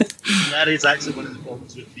 That is actually one of the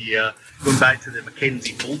problems with the, going back to the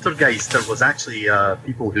Mackenzie poltergeist, there was actually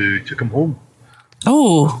people who took him home.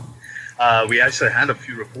 Oh. We actually had a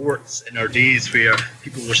few reports in our days where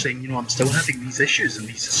people were saying, I'm still having these issues and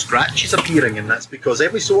these scratches appearing, and that's because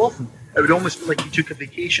every so often it would almost feel like he took a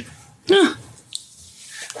vacation. Huh.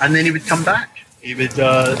 And then he would come back. He would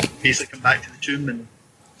basically come back to the tomb and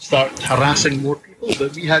start harassing more people.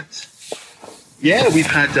 But we've had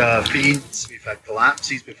faints, we've had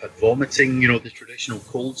collapses, we've had vomiting, the traditional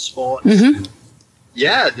cold spots. Mm-hmm.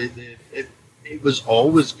 Yeah, it was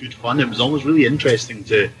always good fun. It was always really interesting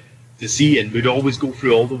to see, and we'd always go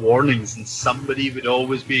through all the warnings, and somebody would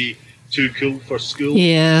always be too cool for school.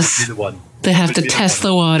 Yes. Would be the one. They have to test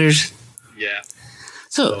the waters. Yeah.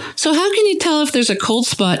 So how can you tell if there's a cold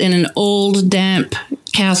spot in an old, damp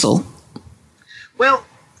castle? Well,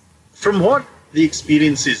 from what the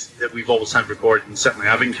experiences that we've always had recorded, and certainly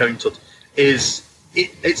I've encountered, is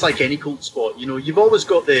it's like any cold spot. You've always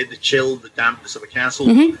got the chill, the dampness of a castle.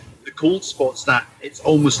 Mm-hmm. The cold spots that it's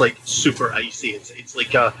almost like super icy. It's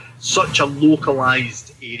like such a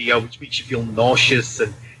localized area which makes you feel nauseous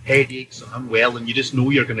and headaches and unwell, and you just know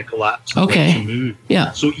you're going to collapse unless you move.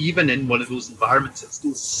 Yeah. So even in one of those environments, it's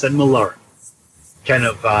those similar kind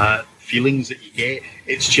of feelings that you get.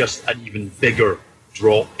 It's just an even bigger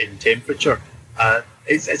drop in temperature.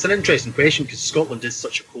 It's an interesting question because Scotland is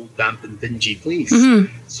such a cold, damp and dingy place.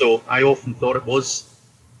 Mm-hmm. So I often thought it was,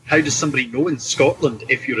 how does somebody know in Scotland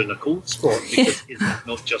if you're in a cold spot? Because is that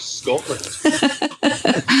not just Scotland?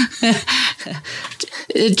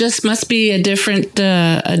 It just must be a different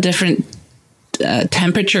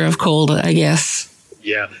temperature of cold, I guess.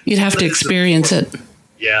 Yeah. You'd have to experience it.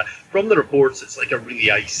 Yeah. From the reports, it's like a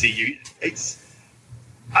really icy. It's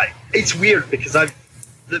weird because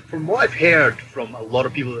from what I've heard from a lot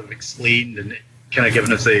of people that have explained and kind of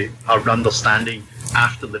given us our understanding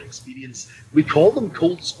after their experience, we call them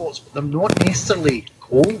cold spots, but they're not necessarily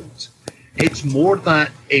cold. It's more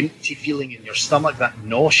that empty feeling in your stomach, that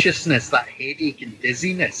nauseousness, that headache and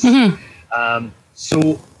dizziness. Mm-hmm.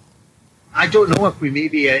 So I don't know if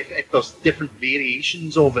if there's different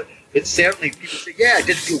variations of it. It's certainly, people say, yeah, I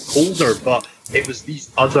did feel colder, but it was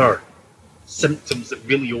these other symptoms that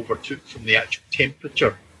really overtook from the actual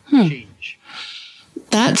temperature change.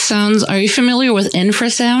 That sounds, are you familiar with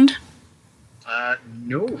infrasound?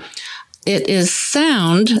 No. It is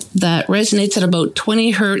sound that resonates at about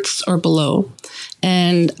 20 hertz or below.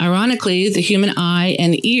 And ironically, the human eye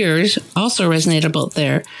and ears also resonate about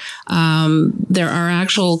there. There are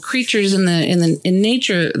actual creatures in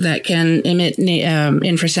nature that can emit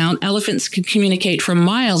infrasound. Elephants can communicate for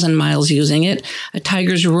miles and miles using it. A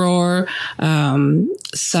tiger's roar.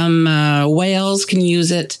 Some whales can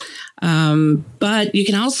use it. But it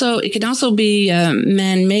can also be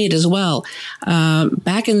man-made as well.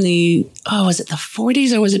 Back in was it the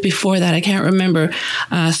 40s or was it before that? I can't remember.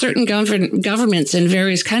 Certain governments in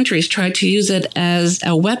various countries tried to use it as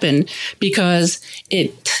a weapon because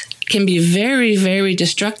it can be very, very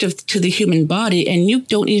destructive to the human body, and you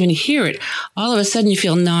don't even hear it. All of a sudden, you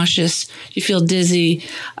feel nauseous, you feel dizzy,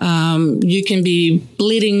 you can be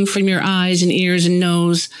bleeding from your eyes and ears and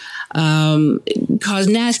nose. Cause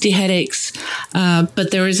nasty headaches.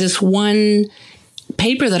 But there was this one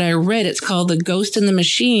paper that I read. It's called The Ghost in the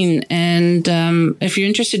Machine. And if you're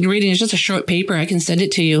interested in reading, it's just a short paper. I can send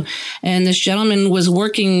it to you. And this gentleman was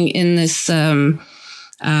working in this lab,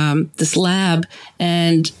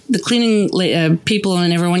 and the cleaning people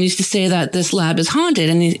and everyone used to say that this lab is haunted.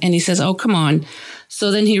 And he says, "Oh, come on." So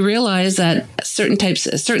then he realized that certain times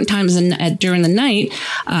during the night,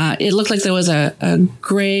 it looked like there was a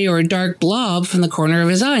gray or a dark blob from the corner of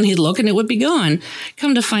his eye, and he'd look and it would be gone.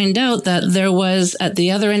 Come to find out that there was at the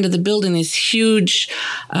other end of the building this huge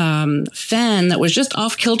fan that was just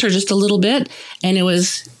off kilter just a little bit, and it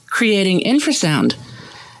was creating infrasound.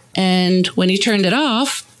 And when he turned it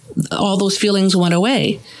off, all those feelings went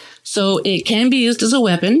away. So it can be used as a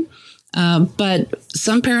weapon. But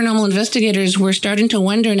some paranormal investigators were starting to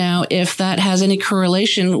wonder now if that has any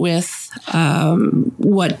correlation with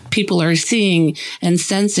what people are seeing and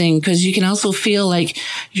sensing, because you can also feel like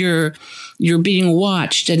you're being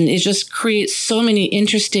watched, and it just creates so many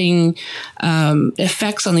interesting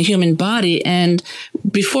effects on the human body. And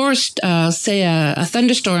before, say, a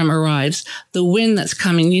thunderstorm arrives, the wind that's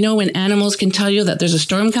coming, when animals can tell you that there's a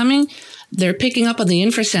storm coming, they're picking up on the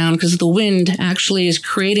infrasound because the wind actually is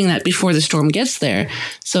creating that before the storm gets there.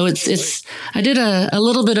 So I did a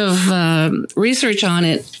little bit of research on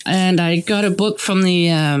it, and I got a book from the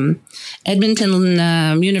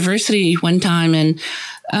Edmonton University one time, and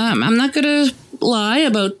I'm not going to lie,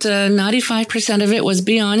 about 95% of it was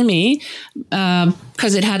beyond me,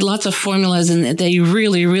 because it had lots of formulas and they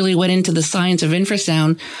really, really went into the science of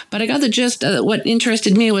infrasound. But I got the gist. What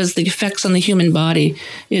interested me was the effects on the human body.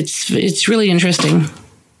 It's really interesting.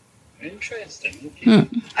 Interesting. Okay.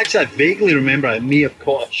 Actually, I vaguely remember I may have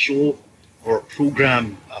caught a show or a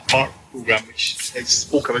program, a part program, which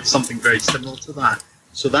spoke about something very similar to that.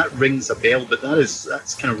 So that rings a bell. But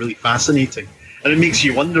that's kind of really fascinating, and it makes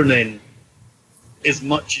you wonder then, as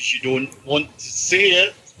much as you don't want to say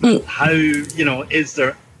it, how, is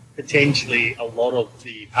there potentially a lot of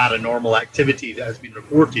the paranormal activity that has been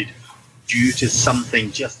reported due to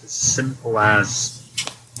something just as simple as,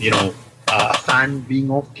 a fan being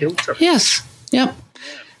off kilter? Yes. Yep. Yeah.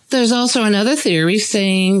 There's also another theory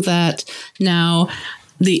saying that now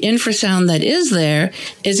the infrasound that is there,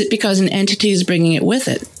 is it because an entity is bringing it with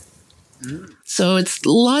it? So it's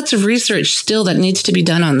lots of research still that needs to be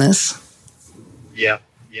done on this. Yeah,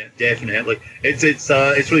 definitely.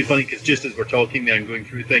 It's really funny because just as we're talking there and going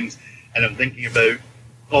through things, and I'm thinking about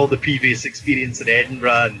all the previous experience in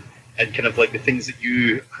Edinburgh and kind of like the things that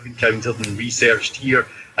you have encountered and researched here.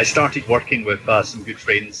 I started working with some good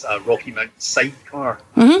friends, Rocky Mountain Sidecar,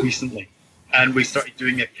 recently, and we started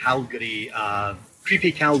doing a Calgary,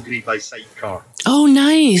 Creepy Calgary by Sidecar. Oh,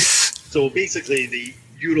 nice. So basically the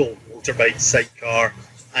Ural motorbike sidecar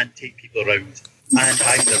and take people around. And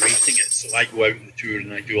I'm narrating it, so I go out on the tour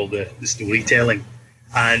and I do all the storytelling.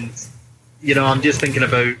 And, I'm just thinking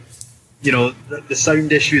about, the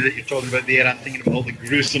sound issue that you're talking about there. I'm thinking about all the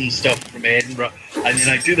gruesome stuff from Edinburgh. And then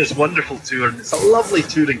I do this wonderful tour, and it's a lovely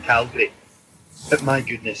tour in Calgary. But my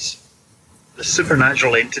goodness, the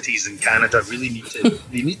supernatural entities in Canada really need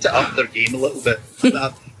to up their game a little bit.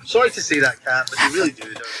 I'm sorry to say that, Kat, but they really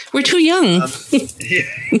do. We're too young.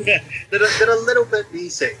 They're a little bit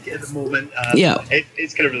basic at the moment. Yeah.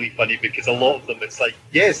 It's kind of really funny because a lot of them, it's like,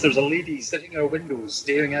 yes, there's a lady sitting in our windows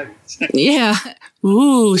staring out. Yeah.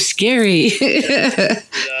 Ooh, scary. But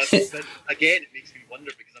again, it makes me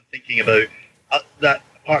wonder because I'm thinking about that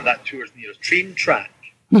part of that tour is near a train track.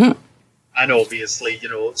 Mm-hmm. And obviously,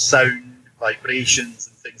 sound vibrations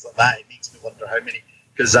and things like that. It makes me wonder how many,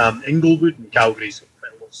 because Inglewood and Calgary's got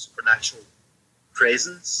quite a lot of supernatural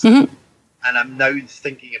presence. Mm-hmm. And I'm now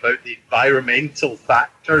thinking about the environmental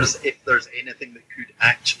factors, if there's anything that could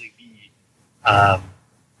actually be a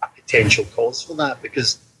potential cause for that,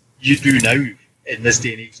 because you do now, in this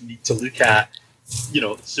day and age, need to look at,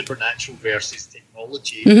 supernatural versus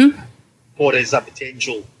technology. Mm-hmm. What is a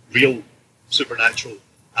potential real supernatural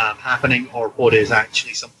happening, or what is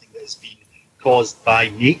actually something that has been caused by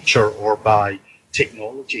nature or by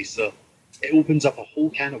technology. So it opens up a whole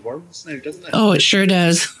can of worms now, doesn't it? Oh, it sure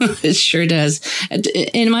does. It sure does.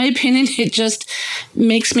 In my opinion, it just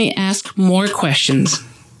makes me ask more questions.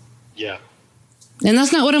 Yeah. And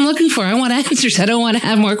that's not what I'm looking for. I want answers. I don't want to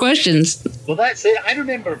have more questions. Well, that's it. I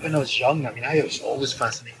remember when I was young, I was always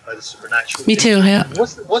fascinated by the supernatural. Me too, yeah.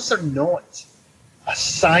 Was there not a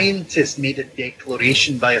scientist made a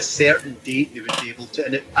declaration by a certain date they would be able to,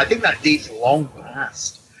 and I think that date's long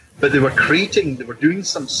past, but they were doing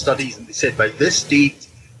some studies, and they said by this date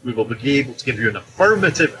we will be able to give you an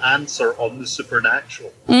affirmative answer on the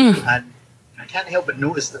supernatural. And I can't help but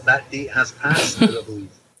notice that date has passed, I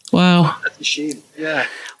believe. Wow. That's a shame. Yeah.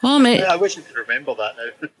 Well, I wish I could remember that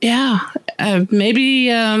now. Yeah. Maybe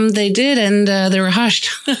they did, and they were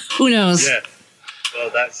hushed. Who knows? Yeah.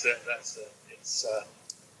 Well, that's it.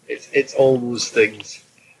 It's all those things.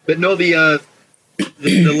 But no, the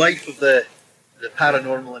life of the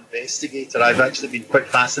paranormal investigator, I've actually been quite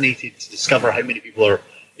fascinated to discover how many people are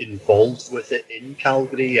involved with it in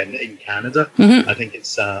Calgary and in Canada. Mm-hmm. I think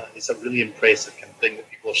it's a really impressive kind of thing that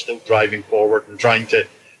people are still driving forward and trying to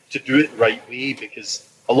do it the right way, because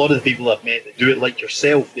a lot of the people I've met that do it like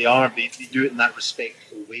yourself, they do it in that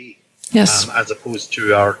respectful way. Yes. As opposed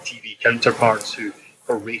to our TV counterparts who,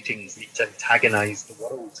 for ratings, need to antagonize the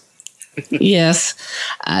world. Yes.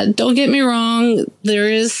 Don't get me wrong. There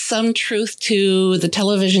is some truth to the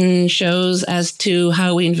television shows as to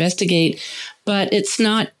how we investigate, but it's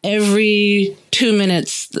not every 2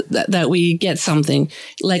 minutes that we get something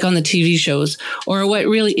like on the TV shows. Or what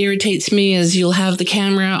really irritates me is you'll have the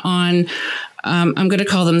camera on, I'm going to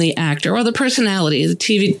call them the actor or the personality,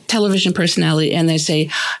 the television personality, and they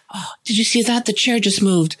say, "Oh, did you see that? The chair just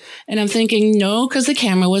moved." And I'm thinking, no, because the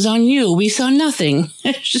camera was on you. We saw nothing.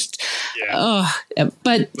 It's just,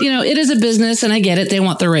 but it is a business, and I get it. They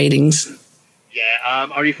want the ratings. Yeah.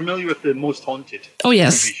 Are you familiar with the Most Haunted? Oh,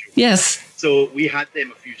 yes. TV show? Yes. So we had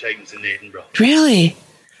them a few times in Edinburgh. Really?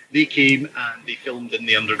 They came and they filmed in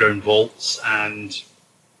the underground vaults, and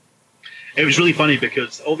it was really funny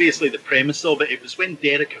because obviously the premise of it was when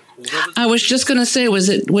Derek Acorah was... I was just going to say,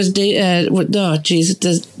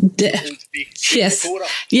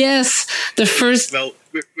 yes, the first... Well,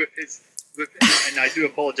 and I do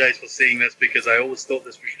apologise for saying this because I always thought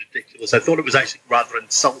this was ridiculous. I thought it was actually rather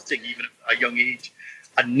insulting, even at a young age.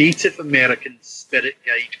 A Native American spirit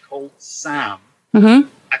guide called Sam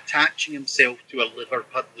attaching himself to a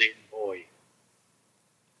liver-puddling boy.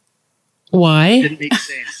 Why? It didn't make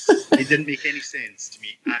sense. It didn't make any sense to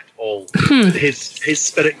me at all. His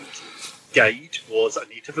spirit guide was a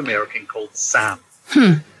Native American called Sam.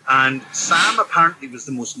 And Sam apparently was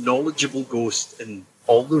the most knowledgeable ghost in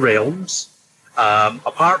all the realms.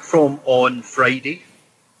 Apart from on Friday,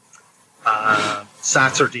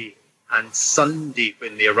 Saturday, and Sunday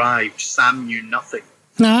when they arrived, Sam knew nothing.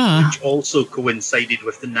 Which also coincided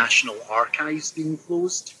with the National Archives being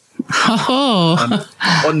closed.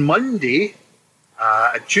 On Monday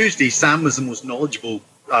and Tuesday, Sam was the most knowledgeable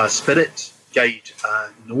spirit guide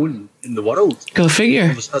known in the world. Go figure.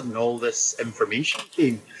 All of a sudden, all this information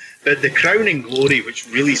came. But the crowning glory, which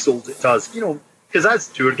really sold it to us, because as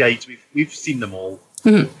tour guides, we've seen them all,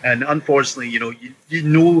 and unfortunately, you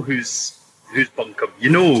know who's bunkum. You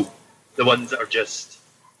know the ones that are just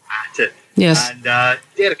at it. Yes. And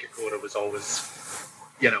Derek Acorah was always,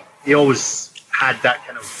 he always had that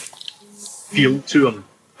kind of feel to him.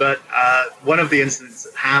 But one of the incidents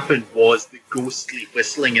that happened was the ghostly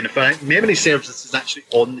whistling. And if memory serves, this is actually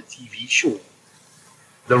on the TV show.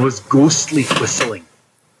 There was ghostly whistling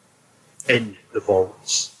in the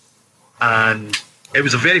vaults. And it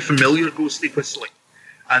was a very familiar ghostly whistling.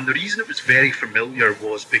 And the reason it was very familiar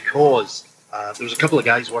was because there was a couple of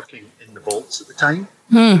guys working in the vaults at the time.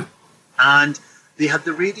 And they had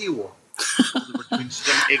the radio on. They were doing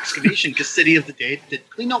some excavation because City of the Dead did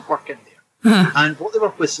clean-up work in there. And what they were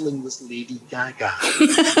whistling was Lady Gaga.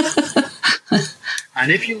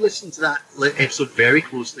 And if you listen to that episode very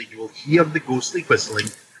closely, you will hear the ghostly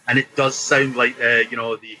whistling, and it does sound like,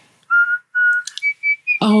 the...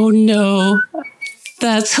 Oh, no.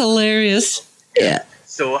 That's hilarious. Yeah.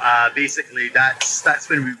 So basically, that's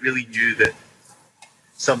when we really knew that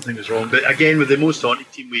something was wrong. But again, with the Most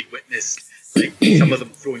Haunted team, we'd witnessed like, some of them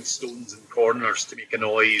throwing stones in corners to make a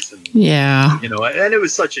noise, and Yeah. you know, and it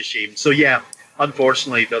was such a shame. So yeah,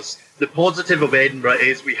 unfortunately, the positive of Edinburgh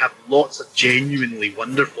is we have lots of genuinely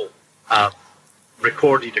wonderful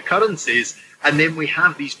recorded occurrences, and then we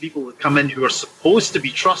have these people that come in who are supposed to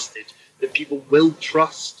be trusted, that people will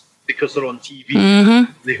trust because they're on TV.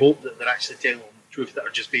 Mm-hmm. They hope that they're actually telling the truth, that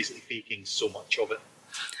are just basically faking so much of it.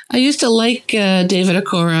 I used to like David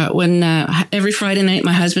Okora when every Friday night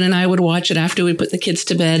my husband and I would watch it after we put the kids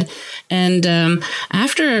to bed. And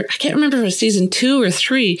after, I can't remember if it was season 2 or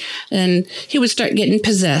 3, and he would start getting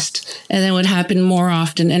possessed. And then it would happen more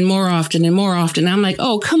often and more often and more often. And I'm like,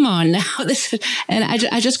 oh, come on now. And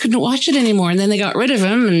I just couldn't watch it anymore. And then they got rid of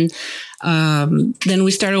him. And then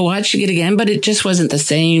we started watching it again, but it just wasn't the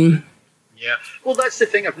same. Yeah. Well, that's the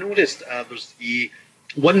thing I've noticed. There's the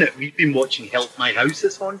one that we've been watching, Help My House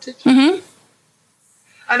is Haunted. Mm-hmm.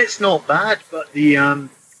 And it's not bad, but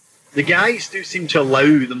the guys do seem to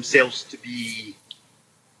allow themselves to be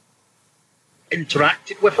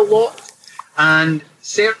interacted with a lot. And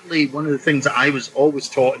certainly one of the things that I was always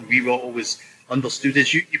taught and we were always understood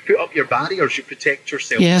is you put up your barriers, you protect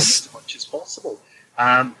yourself Yes. as much as possible.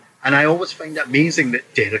 And I always find it amazing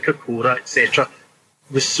that Derek Okora, etc.,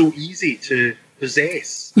 was so easy to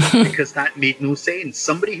possess because that made no sense.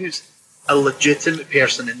 Somebody who's a legitimate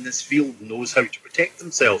person in this field knows how to protect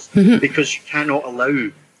themselves because you cannot allow,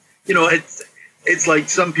 you know, it's like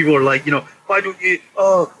some people are like, you know, why don't you,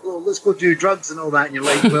 let's go do drugs and all that. And you're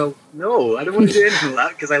like, well, no, I don't want to do anything like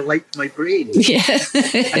that because I like my brain. Yeah.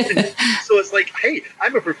 So it's like, hey,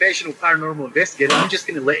 I'm a professional paranormal investigator. I'm just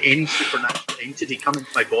going to let any supernatural entity come into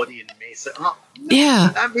my body and mess it up. Yeah.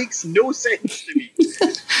 That makes no sense to me.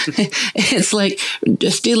 It's like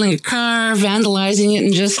just stealing a car, vandalizing it,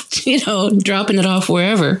 and just, you know, dropping it off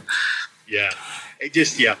wherever. Yeah. It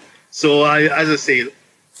just, yeah. So as I say,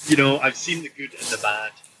 you know, I've seen the good and the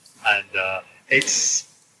bad, and it's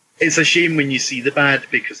a shame when you see the bad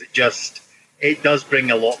because it does bring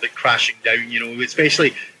a lot of it crashing down, you know,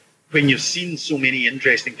 especially when you've seen so many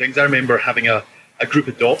interesting things. I remember having a group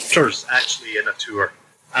of doctors actually in a tour,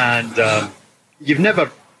 and you've never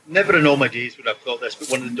in all my days would have thought this, but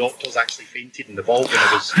one of the doctors actually fainted in the vault when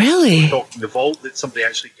I was Really? talking the vault that somebody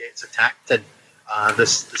actually gets attacked in.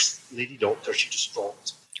 This lady doctor, she just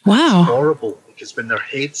dropped. Wow. Horrible, because when their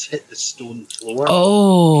heads hit the stone floor,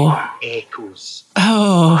 Oh. it echoes.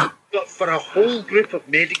 Oh. But for a whole group of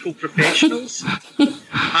medical professionals,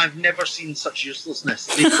 I've never seen such uselessness.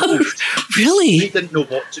 They Really? didn't know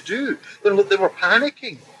what to do. They were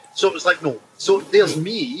panicking. So it was like, no. So there's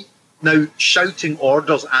me now shouting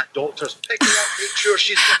orders at doctors, pick her up, make sure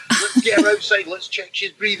let's get her outside, let's check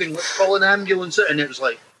she's breathing, let's call an ambulance. And it was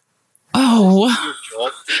like, Oh.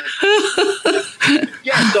 your job.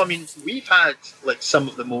 Yeah, so I mean, we've had like some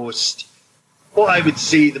of the most, what I would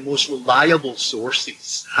say, the most reliable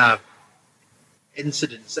sources have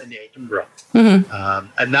incidents in Edinburgh. Mm-hmm.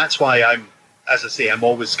 And that's why I'm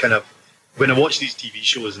always kind of, when I watch these TV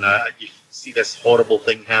shows and you see this horrible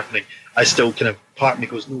thing happening, I still kind of, part of me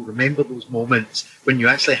goes, no, remember those moments when you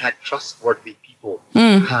actually had trustworthy people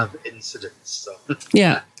have incidents. So.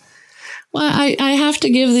 Yeah. Well, I have to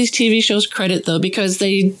give these TV shows credit, though, because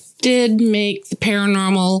they did make the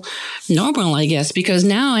paranormal normal, I guess, because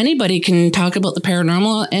now anybody can talk about the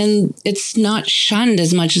paranormal and it's not shunned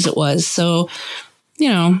as much as it was. So, you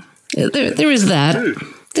know, there is that.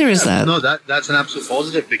 There is that. No, that's an absolute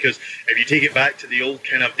positive, because if you take it back to the old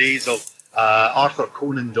kind of days of Arthur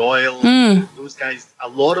Conan Doyle, those guys, a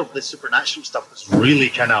lot of the supernatural stuff was really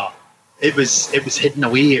kind of, it was hidden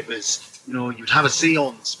away. It was, you know, you'd have a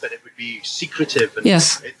seance, but it would be secretive. And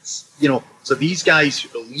Yes. It's, you know, so these guys who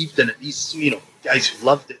believed in it, these, you know, guys who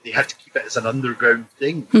loved it, they had to keep it as an underground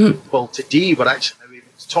thing. Well, today we're actually now able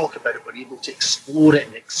to talk about it. We're able to explore it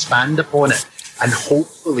and expand upon it. And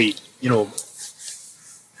hopefully, you know,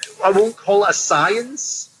 I won't call it a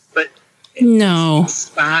science, but No.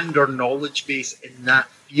 expand our knowledge base in that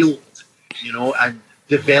field, you know, and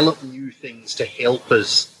develop new things to help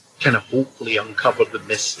us kind of hopefully uncover the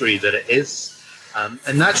mystery that it is.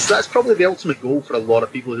 And that's probably the ultimate goal for a lot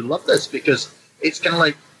of people who love this, because it's kind of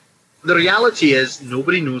like, the reality is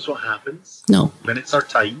nobody knows what happens No. when it's our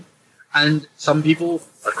time. And some people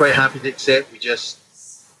are quite happy to accept we just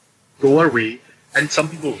go our way. And some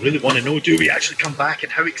people really want to know, do we actually come back,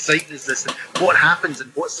 and how exciting is this, and what happens,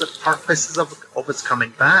 and what's the purposes of us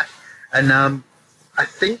coming back? And I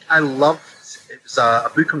think I loved, it was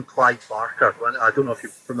a book on Clive Barker. I don't know if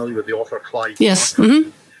you're familiar with the author Clive Yes. Barker. Mm-hmm.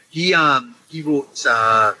 He wrote,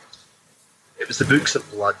 it was the Books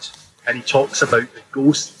of Blood, and he talks about the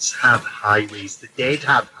ghosts have highways, the dead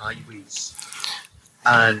have highways,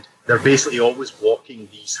 and they're basically always walking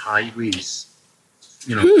these highways.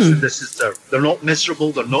 You know, this is they're not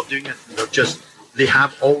miserable, they're not doing anything, they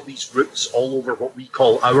have all these routes all over what we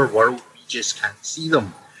call our world, we just can't see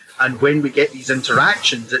them. And when we get these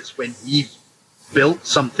interactions, it's when we've built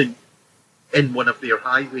something in one of their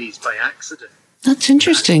highways by accident. That's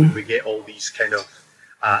interesting. We get all these kind of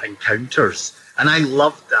encounters. And I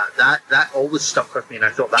loved that. That always stuck with me, and I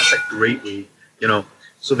thought that's a great way, you know.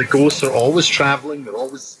 So the ghosts are always traveling, they're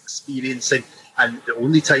always experiencing, and the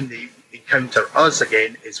only time they encounter us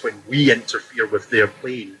again is when we interfere with their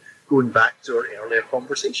plane, going back to our earlier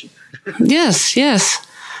conversation. Yes.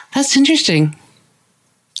 That's interesting.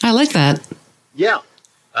 I like that. Yeah.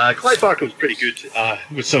 Clive Barker was pretty good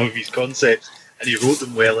with some of his concepts, and he wrote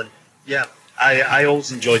them well. And yeah, I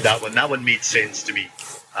always enjoyed that one. That one made sense to me.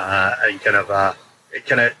 And it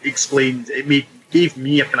kind of explained, gave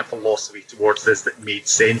me a kind of philosophy towards this that made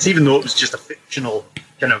sense, even though it was just a fictional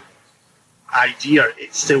kind of idea.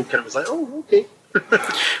 It still kind of was like, oh, okay,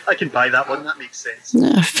 I can buy that one. That makes sense.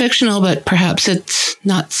 Fictional, but perhaps it's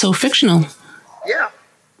not so fictional.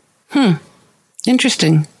 Yeah.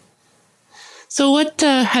 Interesting. So what,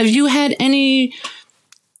 have you had any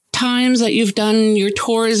times that you've done your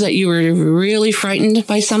tours that you were really frightened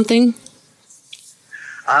by something?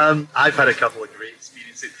 I've had a couple of great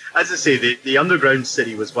experiences. As I say, the Underground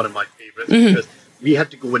City was one of my favourites because we had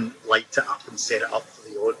to go and light it up and set it up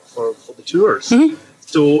for the tours.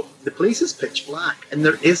 So the place is pitch black, and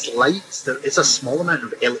there is lights. There is a small amount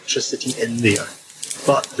of electricity in there,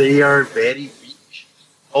 but they are very weak,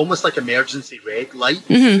 almost like emergency red light.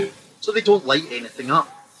 So they don't light anything up.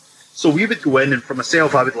 So we would go in, and for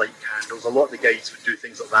myself, I would light candles. A lot of the guys would do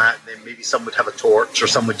things like that, and then maybe some would have a torch, or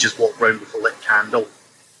some would just walk around with a lit candle.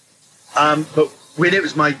 But when it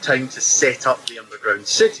was my time to set up the Underground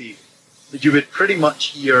City, you would pretty much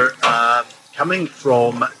hear coming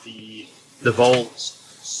from the vaults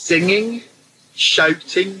singing,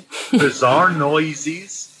 shouting, bizarre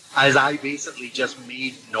noises, as I basically just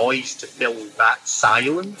made noise to fill that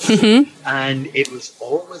silence. And it was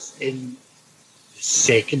always in the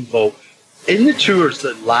second vault. In the tours,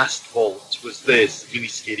 the last vault was this really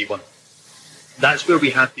scary one. That's where we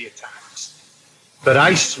had the attacks. But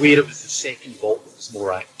I swear it was the second vault that was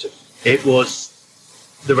more active. There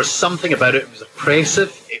was something about it. It was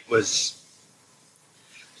oppressive.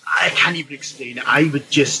 I can't even explain it. I would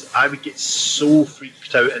get so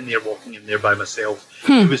freaked out in there, walking in there by myself.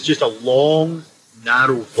 It was just a long,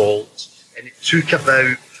 narrow vault, and it took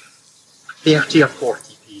about 30 or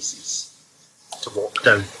 40 paces to walk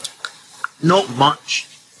down. Not much,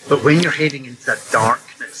 but when you're heading into that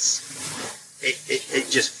darkness, it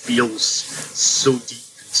just feels so deep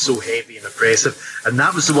and so heavy and oppressive. And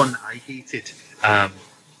that was the one that I hated. And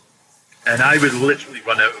I would literally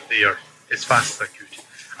run out of there as fast as I could.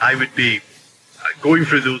 I would be going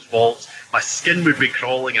through those vaults, my skin would be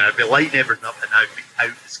crawling, and I'd be lighting everything up, and I'd be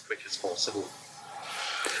out as quick as possible.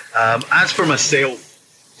 As for myself,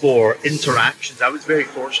 for interactions, I was very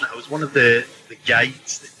fortunate. I was one of the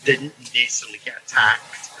guides that didn't necessarily get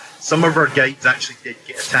attacked. Some of our guides actually did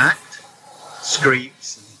get attacked,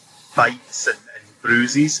 scrapes and bites and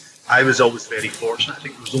bruises. I was always very fortunate. I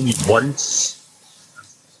think it was only once. I'm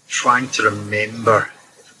trying to remember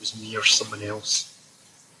if it was me or someone else.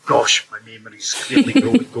 Gosh, my memory's clearly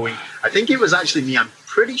going. I think it was actually me. I'm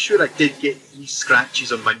pretty sure I did get 3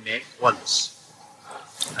 scratches on my neck once.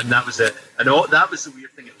 And that was it. And that was the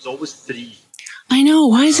weird thing. It was always 3. I know.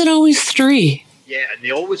 Why is it always 3? Yeah, and they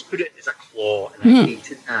always put it as a claw, and I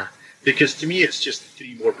hated that. Because to me, it's just the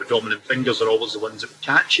 3 more predominant fingers are always the ones that would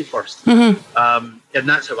catch you first. And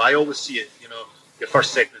that's how I always see it. You know, your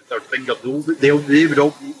first, second, and third finger, they would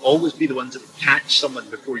always be the ones that would catch someone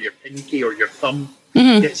before your pinky or your thumb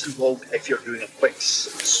gets involved if you're doing a quick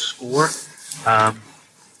score.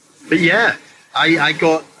 But yeah, I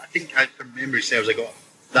think from memory serves,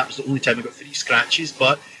 that was the only time I got 3 scratches.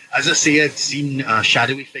 But as I say, I'd seen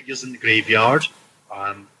shadowy figures in the graveyard,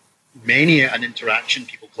 many an interaction,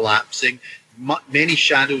 people collapsing, many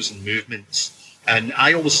shadows and movements. And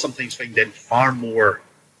I always sometimes find them far more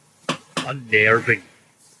unnerving.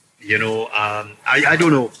 You know, I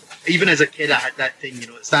don't know. Even as a kid, I had that thing, you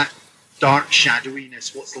know, it's that dark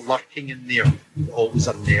shadowiness, what's lurking in there, that always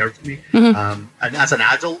unnerved me. And as an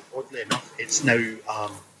adult, oddly enough, it's now,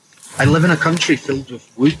 I live in a country filled with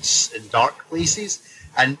woods and dark places,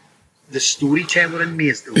 and the storyteller in me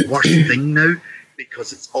is the worst thing now,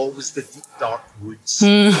 because it's always the deep, dark woods,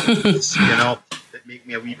 you know, that make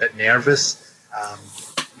me a wee bit nervous.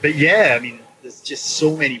 But yeah, I mean, there's just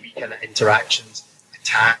so many wee kind of interactions,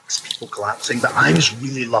 attacks, people collapsing. But I was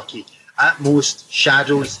really lucky. At most,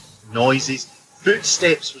 shadows, noises,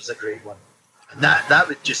 footsteps was a great one. And that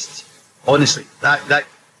would just, honestly, that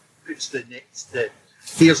puts the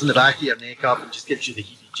hairs in the back of your neck up and just gives you the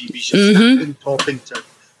heebie-jeebies. Just standing,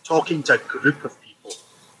 talking to a group of people.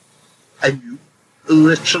 And you,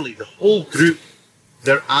 literally, the whole group,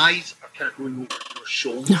 their eyes are kind of going over your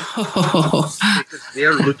shoulder. Because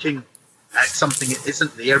they're looking at something that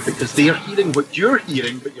isn't there, because they're hearing what you're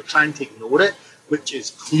hearing, but you're trying to ignore it, which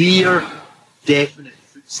is clear, definite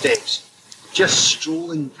footsteps just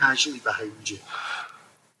strolling casually behind you.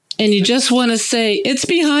 And you just want to say, it's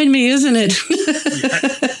behind me, isn't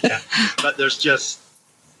it? yeah. But there's just,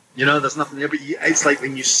 there's nothing there. But it's like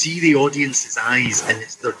when you see the audience's eyes and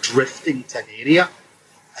they're drifting to an area,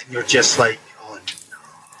 and you're just like, oh no.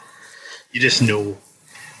 You just know.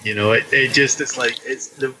 It's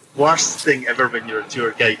the worst thing ever when you're a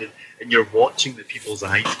tour guide and you're watching the people's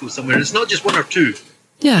eyes go somewhere. It's not just one or two.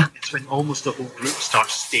 Yeah. It's when almost the whole group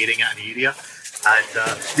starts staring at an area. And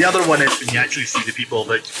the other one is when you actually see the people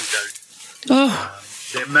about to go down. Oh.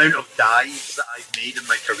 The amount of dives that I've made in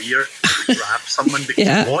my career to grab someone because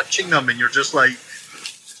you're watching them and you're just like,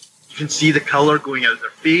 you can see the colour going out their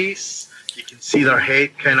face, you can see their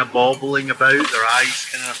head kind of bobbling about, their eyes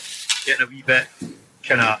kind of getting a wee bit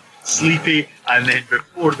kind of sleepy, and then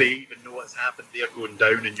before they even know what's happened, they're going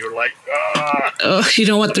down and you're like, ah! Oh, you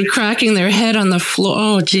know what? They're cracking their head on the floor.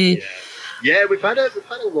 Oh, gee. Yeah, we've had a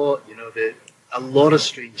lot, a lot of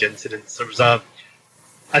strange incidents. There was a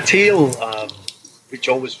tale which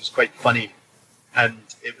always was quite funny, and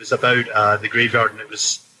it was about the graveyard, and it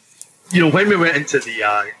was, when we went into the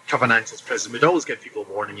Covenanters prison, we'd always give people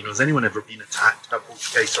a warning, has anyone ever been attacked by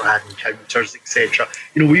poltergeists or had encounters, etc.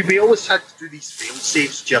 We always had to do these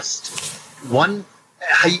fail-safes. Just one, it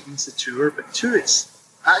heightens the tour, but two, it's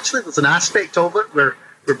actually, there's an aspect of it where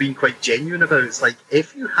we're being quite genuine about it. It's like,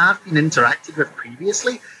 if you have been interacted with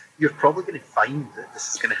previously, you're probably going to find that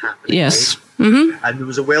this is going to happen. Yes. Mm-hmm. And there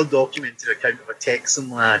was a well-documented account of a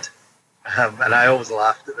Texan lad, and I always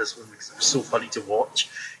laughed at this one because it was so funny to watch.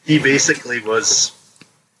 He basically was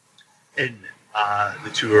in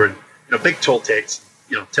the tour, and big tall Texan,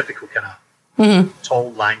 typical kind of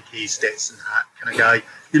tall, lanky Stetson hat kind of guy.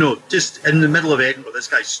 Just in the middle of Edinburgh, this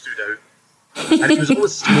guy stood out, and he was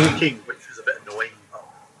always smoking, which was a bit annoying, but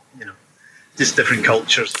just different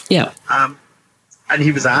cultures. Yeah. And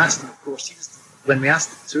he was asked, and of course, when we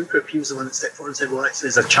asked the tour group, he was the one that stepped forward and said, well, actually,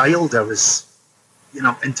 as a child, I was,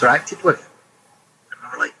 interacted with. And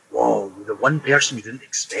we were like, whoa, the one person we didn't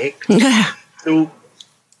expect. So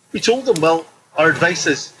we told him, well, our advice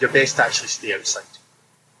is you're best to actually stay outside.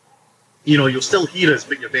 You'll still hear us,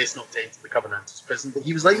 but you're best not to enter the Covenanters prison. But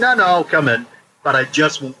he was like, no, I'll come in, but I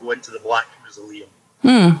just won't go into the Black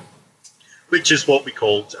Mausoleum. Which is what we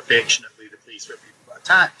called, affectionately, the place where people got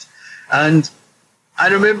attacked. And I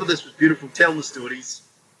remember this was beautiful, telling the stories,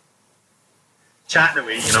 chatting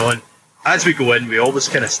away, and as we go in, we always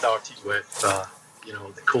kind of started with,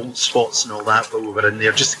 the cold spots and all that while we were in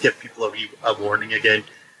there, just to give people a warning again.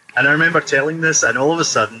 And I remember telling this, and all of a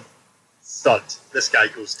sudden, thud, this guy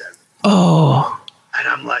goes down. Oh. And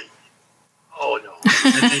I'm like, oh no.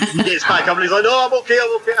 And then he gets back up and he's like, no, I'm okay.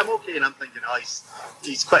 And I'm thinking, oh,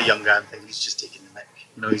 he's quite a young guy. I'm thinking he's just taking the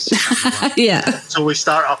mick. He's just yeah. So we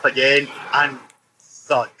start up again, and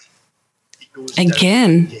thud. He goes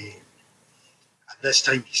again. Down again. And this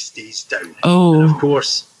time he stays down. Oh. And of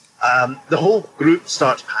course, the whole group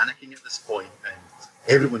starts panicking at this point, and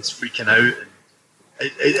everyone's freaking out, and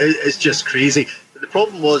it's just crazy. But the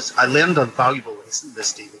problem was, I learned a valuable lesson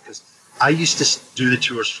this day, because I used to do the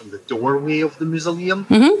tours from the doorway of the mausoleum.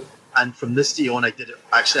 Mm-hmm. And from this day on, I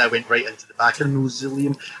went right into the back of the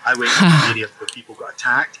mausoleum. I went to the area where people got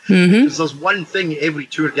attacked. Mm-hmm. Because there's one thing every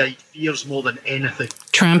tour guide fears more than anything.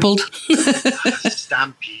 Trampled.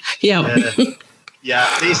 Stampede.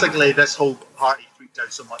 Yeah. Basically, this whole party freaked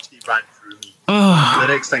out so much they ran through me. Oh.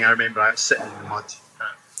 The next thing I remember, I was sitting in the mud,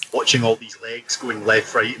 watching all these legs going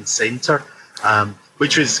left, right, and centre,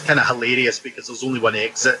 which was kind of hilarious because there's only one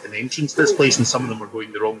exit and entrance to this place, and some of them were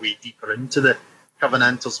going the wrong way deeper into the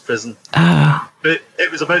Covenanters prison. But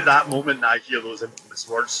it was about that moment that I hear those infamous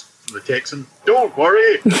words from the Texan, "Don't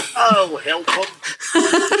worry, I'll help him."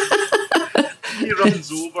 He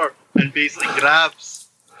runs over and basically grabs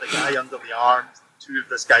the guy under the arms. Two of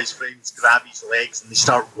this guy's friends grab his legs and they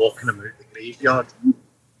start walking him out the graveyard.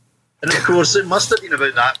 And of course, it must have been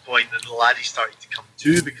about that point that the laddie started to come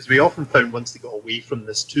to, because we often found once they got away from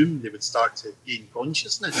this tomb, they would start to gain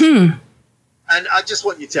consciousness. And I just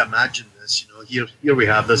want you to imagine this, here we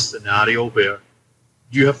have this scenario where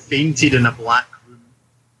you have fainted in a black room,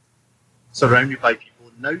 surrounded by people,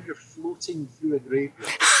 Now you're floating through a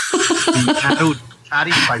graveyard, being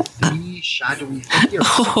carried by 3 shadowy figures.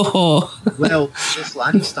 Oh. Well, this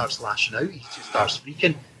lad, he starts lashing out. He just starts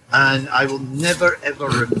freaking. And I will never,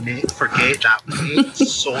 ever forget that wet,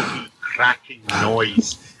 soggy, cracking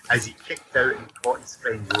noise as he kicked out and caught his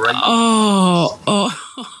friend right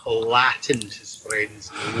flattened his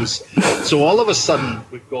friend's nose. So all of a sudden,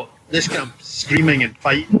 we've got this guy screaming and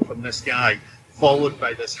fighting from this guy, followed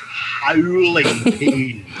by this howling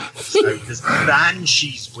pain, this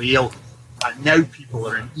banshee's wail. And now people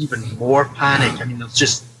are in even more panic. I mean, there's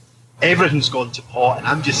just, everything's gone to pot, and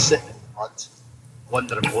I'm just sitting in mud,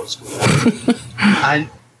 wondering what's going on. And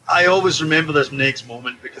I always remember this next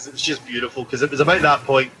moment because it was just beautiful, because it was about that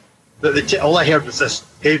point that all I heard was this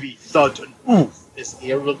heavy thud and oof, this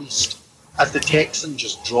air released as the Texan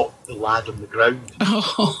just dropped the lad on the ground.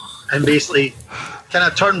 And basically kind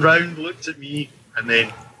of turned round, looked at me, and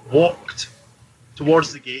then walked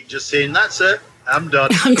towards the gate just saying, "That's it, I'm done."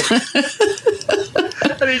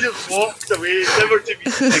 And he just walked away, never to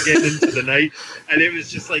be seen again into the night. And it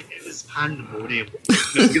was just like, it was pandemonium.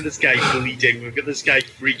 We've got this guy bleeding, we've got this guy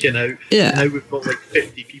freaking out. Yeah. Now we've got like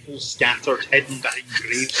 50 people scattered, hidden behind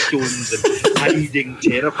gravestones and hiding,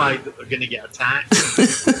 terrified that they're going to get attacked.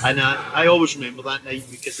 And I always remember that night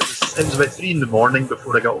because it was about 3 a.m.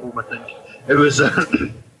 before I got home, I think. It was a fun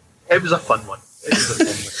one. It was a fun one.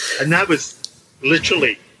 And that was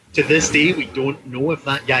literally, to this day, we don't know if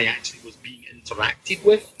that guy actually was being interacted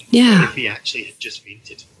with, or if he actually had just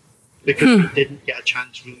fainted, because we didn't get a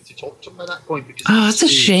chance really to talk to him at that point. Because that's a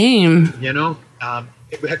shame. You know,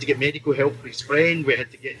 we had to get medical help for his friend. We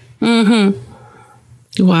had to get.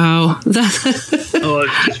 Wow. Oh, it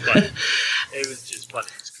was just fun. It was just fun.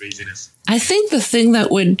 It was craziness. I think the thing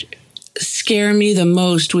that would scare me the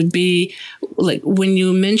most would be like when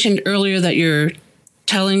you mentioned earlier that you're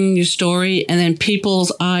telling your story and then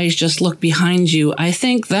people's eyes just look behind you. I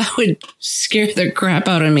think that would scare the crap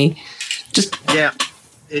out of me. Yeah,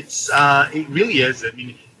 it really is. I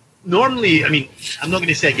mean, normally, I'm not going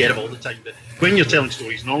to say I get it all the time, but when you're telling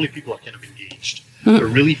stories, normally people are kind of engaged. They're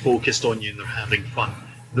really focused on you and they're having fun.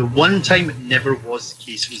 The one time it never was the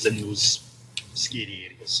case was in those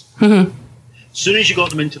scary areas. As soon as you got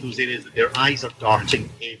them into those areas, their eyes are darting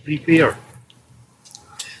everywhere.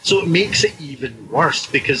 So it makes it even worse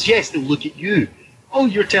because, yes, they'll look at you. "Oh,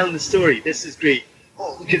 you're telling the story. This is great.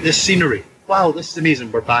 Oh, look at this scenery. Wow, this is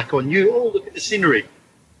amazing. We're back on you. Oh, look at the scenery."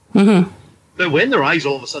 But when their eyes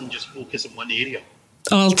all of a sudden just focus in one area.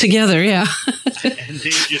 All together, yeah. and they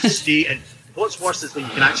just stay. And what's worse is when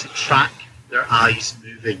you can actually track their eyes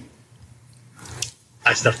moving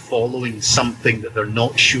as they're following something that they're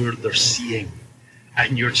not sure they're seeing.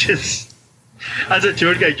 And you're just... As a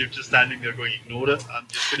tour guide, you're just standing there going, "Ignore it. I'm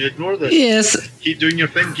just going to ignore this. Yes. Keep doing your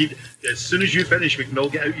thing. As soon as you finish, we can all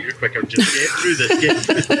get out of here quicker. Just get through this.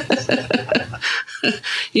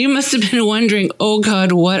 You must have been wondering, oh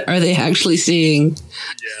God, what are they actually seeing?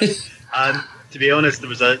 Yeah. And to be honest, there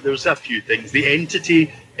was a few things. The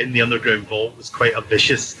entity in the underground vault was quite a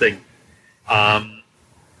vicious thing.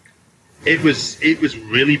 It was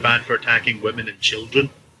really bad for attacking women and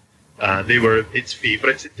children. They were its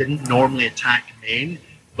favourites. It didn't normally attack men,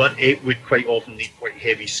 but it would quite often leave quite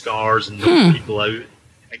heavy scars and knock people out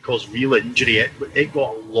and cause real injury. It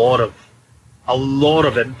got a lot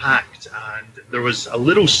of impact. And there was a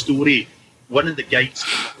little story one of the guides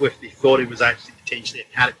came up with. They thought it was actually potentially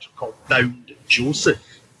a character called Bound Joseph,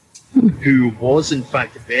 who was in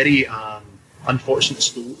fact a very unfortunate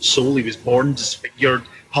soul. He was born disfigured,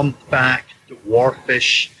 humpback,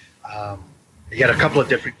 dwarfish. He had a couple of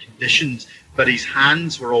different conditions, but his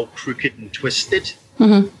hands were all crooked and twisted.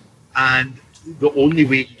 And the only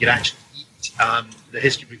way he could actually eat, the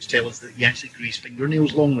history books tell us that he actually grew his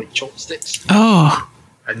fingernails long like chopsticks.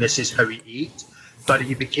 And this is how he ate. But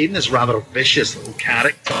he became this rather vicious little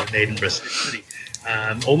character in Edinburgh's history,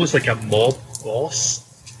 almost like a mob boss.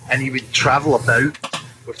 And he would travel about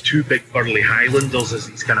with 2 big burly Highlanders as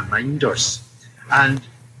these kind of minders. And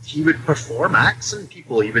he would perform acts on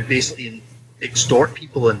people. He would basically extort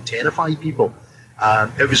people and terrify people.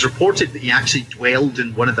 It was reported that he actually dwelled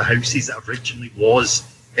in one of the houses that originally was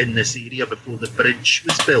in this area before the bridge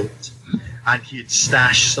was built, and he had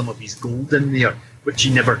stashed some of his gold in there, which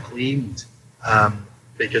he never claimed,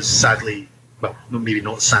 because sadly, well, no, maybe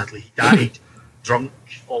not sadly, he died drunk,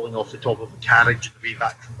 falling off the top of a carriage on the way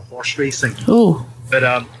back from the horse racing.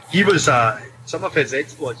 But he was, some of his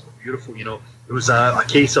exploits were beautiful. You know, there was a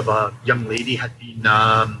case of a young lady had been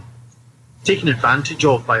taken advantage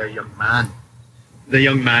of by a young man. The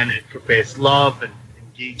young man had professed love and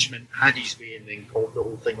engagement, had his way, and then called the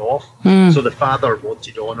whole thing off. So the father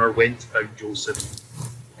wanted honour, went to Bound Joseph,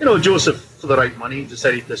 Joseph, for the right money,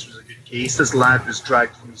 decided this was a good case. This lad was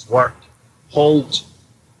dragged from his work, hauled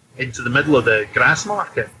into the middle of the grass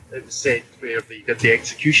market. It was said where they did the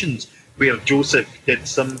executions, where Joseph did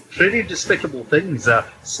some pretty despicable things.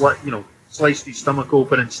 Sliced his stomach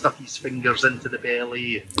open and stuck his fingers into the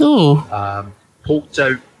belly. And, plucked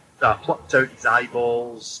out his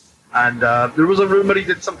eyeballs. And there was a rumour he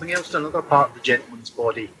did something else to another part of the gentleman's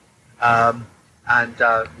body, and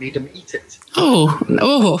made him eat it.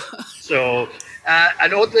 So,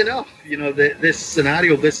 and oddly enough, this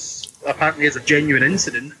scenario, this apparently is a genuine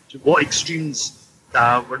incident. To what extremes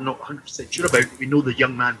we're not 100% sure about. We know the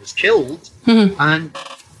young man was killed, and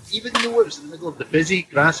even though it was in the middle of the busy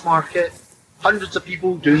grass market, hundreds of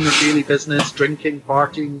people doing their daily business, drinking,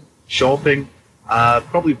 partying, shopping,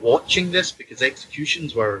 probably watching this because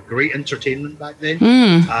executions were great entertainment back then.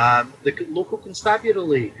 The local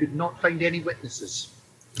constabulary could not find any witnesses.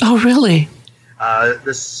 Oh, really? I'll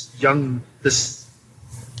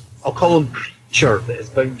call him creature that is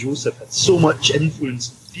bound Joseph, had so much influence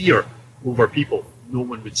and fear over people, no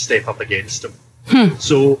one would step up against him.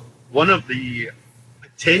 So one of the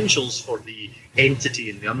potentials for the entity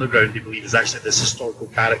in the underground, they believe, is actually this historical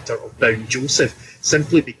character of Bound Joseph,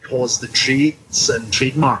 simply because the traits and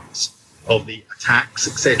trademarks of the attacks,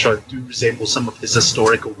 etc., do resemble some of his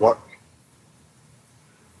historical work.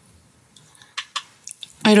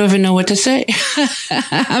 I don't even know what to say.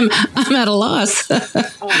 I'm at a loss.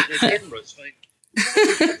 Edinburgh's fine.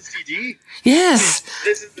 CD. Yes.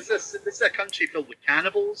 This is a country filled with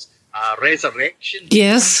cannibals, resurrection.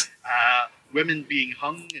 Yes. Women being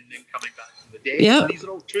hung and then coming back from the dead. Yep. These are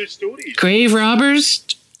all true stories. Grave robbers.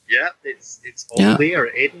 Yeah, it's all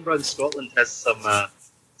there. Edinburgh in Scotland has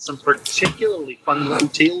some particularly fun little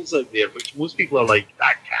tales out there, which most people are like,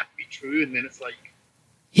 that can't be true, and then it's like,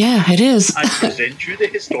 yeah, it is. I present you the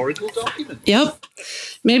historical document. Yep.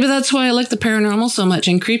 Maybe that's why I like the paranormal so much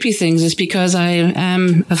and creepy things, is because I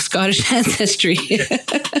am of Scottish ancestry.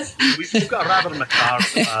 We've got a rather macabre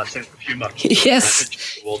sense of humour. Yes.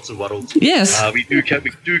 Towards the world. Yes. We do kind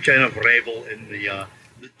of revel in the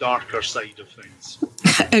darker side of things.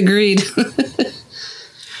 Agreed.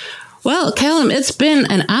 Well, Callum, it's been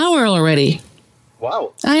an hour already.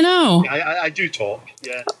 Wow. I know. I do talk,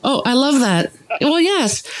 yeah. Oh, I love that. Well,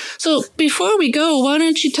 yes. So before we go, why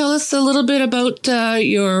don't you tell us a little bit about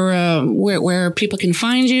your where people can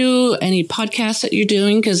find you, any podcasts that you're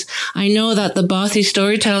doing? Because I know that the Bothy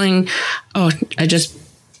Storytelling... Oh, I just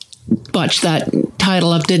botched that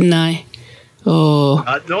title up, didn't I? Oh.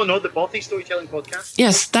 No, the Bothy Storytelling podcast?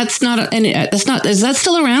 Yes, that's not... Is that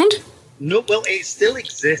still around? No, well, it still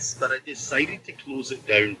exists, but I decided to close it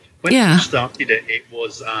down. When I started it, it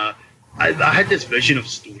was, I had this vision of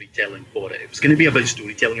storytelling for it. It was going to be about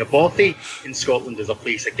storytelling. A bothy in Scotland is a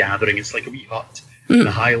place of gathering. It's like a wee hut in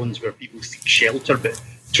the Highlands where people seek shelter. But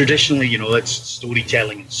traditionally, it's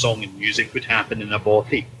storytelling and song and music would happen in a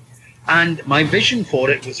bothy. And my vision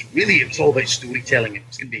for it was all about storytelling. It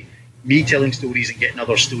was going to be me telling stories and getting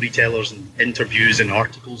other storytellers and interviews and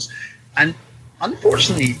articles. And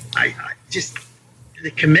unfortunately, I just,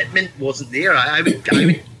 the commitment wasn't there. I would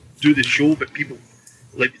do the show, but people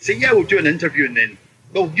would say, yeah, we'll do an interview, and then,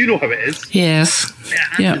 well, you know how it is. Yes.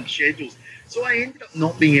 Yeah, and schedules. So I ended up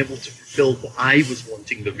not being able to fulfill what I was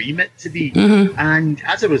wanting the remit to be. And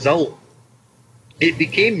as a result, it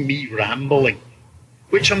became me rambling,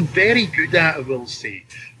 which I'm very good at, I will say.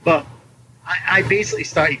 But I basically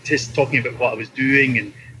started just talking about what I was doing,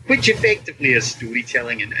 and which effectively is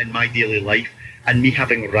storytelling in my daily life, and me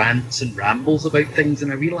having rants and rambles about things,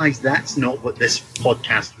 and I realised that's not what this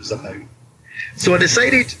podcast was about. So I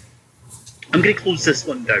decided I'm going to close this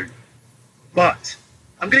one down, but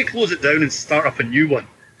I'm going to close it down and start up a new one.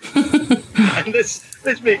 And this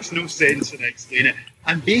makes no sense when I explain it.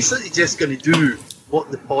 I'm basically just going to do what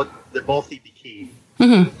the Bothy became.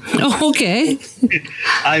 Oh, okay.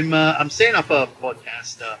 I'm setting up a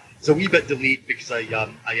podcast. It's a wee bit delayed because I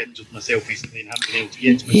injured myself recently and haven't been able to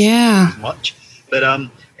get into my as much.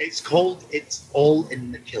 But it's called It's All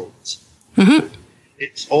in the Kilt.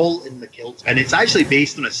 It's All in the Kilt. And it's actually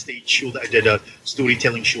based on a stage show that I did, a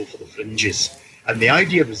storytelling show for the Fringes. And the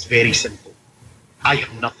idea was very simple. I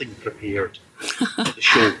have nothing prepared for the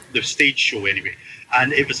show, the stage show anyway.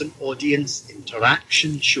 And it was an audience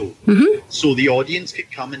interaction show. So the audience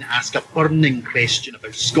could come and ask a burning question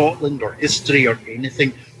about Scotland or history or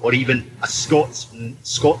anything, or even a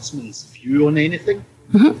Scotsman's view on anything.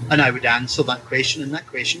 And I would answer that question, and that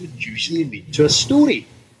question would usually lead to a story.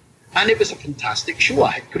 And it was a fantastic show.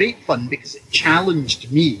 I had great fun because it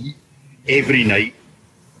challenged me every night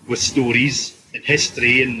with stories and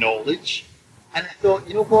history and knowledge. And I thought,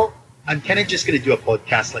 you know what? I'm kind of just going to do a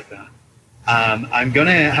podcast like that. I'm going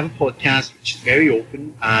to have a podcast which is very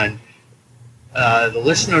open, and the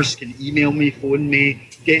listeners can email me, phone me,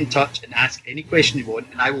 get in touch and ask any question they want,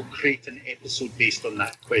 and I will create an episode based on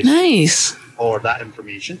that question. Nice. Or that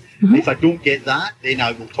information. Mm-hmm. If I don't get that, then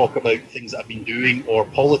I will talk about things that I've been doing or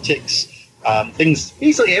politics. Things,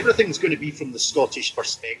 basically everything's going to be from the Scottish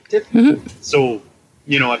perspective. Mm-hmm. So,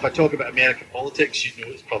 you know, if I talk about American politics, you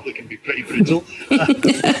know it's probably going to be pretty brutal. Or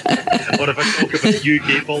if I talk about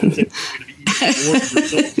UK politics, it's going to be even more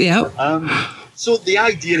brutal. Yeah. So the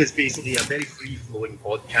idea is basically a very free-flowing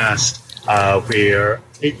podcast where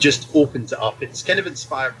it just opens it up. It's kind of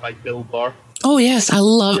inspired by Bill Burr. Oh, yes.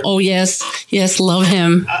 Yes, love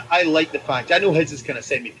him. I like the fact, I know his is kind of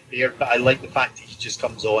semi-prepared, but I like the fact that he just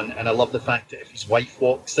comes on, and I love the fact that if his wife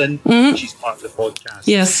walks in, she's part of the podcast.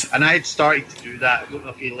 Yes. And I had started to do that. I don't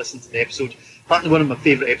know if you listened to the episode. Partly one of my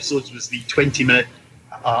favourite episodes was the 20-minute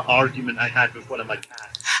argument I had with one of my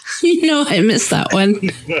cats. No, I missed that one.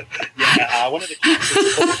 Yeah, one of the cats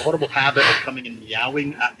has a horrible habit of coming and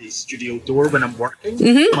meowing at the studio door when I'm working.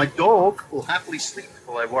 My dog will happily sleep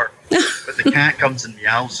while I work, but the cat comes and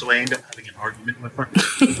meows, so I end up having an argument with her.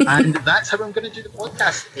 And that's how I'm going to do the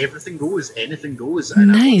podcast. Everything goes, anything goes.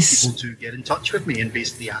 And nice. I want people to get in touch with me and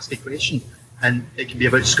basically ask a question. And it can be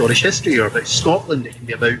about Scottish history or about Scotland. It can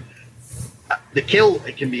be about the Kill.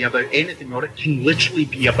 It can be about anything, or it can literally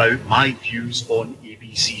be about my views on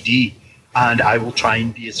ABCD. And I will try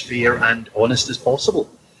and be as fair and honest as possible,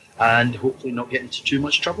 and hopefully not get into too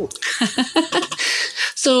much trouble.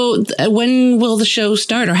 So when will the show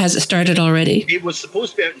start, or has it started already? It was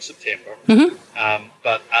supposed to be out in September,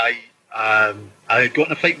 but I got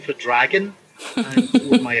in a fight with a dragon and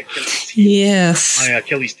tore my Achilles heel, my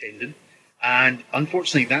Achilles tendon. And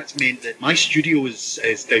unfortunately, that's meant that my studio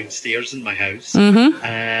is downstairs in my house,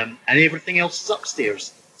 and everything else is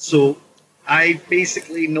upstairs. So I've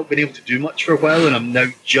basically not been able to do much for a while, and I'm now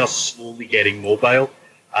just slowly getting mobile.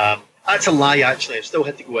 That's a lie, actually. I've still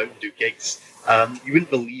had to go out and do gigs. You wouldn't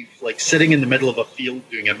believe, like, sitting in the middle of a field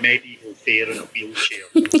doing a medieval fair in a wheelchair.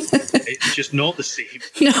 It's just not the same.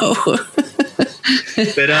 No.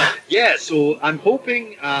 But, yeah, so I'm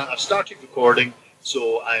hoping I've started recording.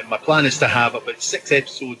 So my plan is to have about 6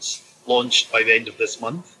 episodes launched by the end of this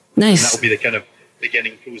month. Nice. And that will be the kind of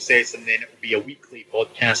beginning process, and then it will be a weekly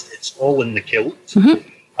podcast. It's all in the Kilt.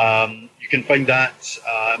 You can find that,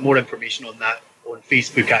 more information on that on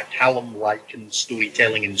Facebook at Callum Lycan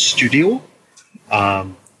Storytelling in Studio,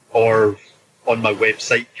 or on my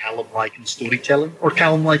website, Callum Lycan Storytelling, or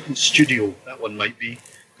Callum Lycan Studio. That one might be.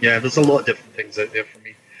 Yeah, there's a lot of different things out there for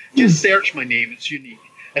me. Just search my name. It's unique.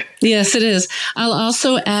 Yes, it is. I'll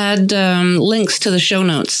also add links to the show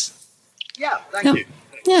notes. Yeah, thank you.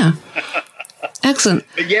 Yeah. Excellent.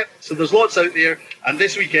 But yeah, so there's lots out there. And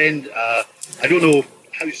this weekend, I don't know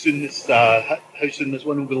how soon this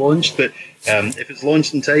one will be launched, but if it's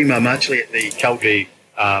launched in time, I'm actually at the Calgary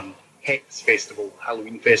Hex Festival,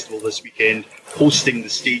 Halloween Festival this weekend, hosting the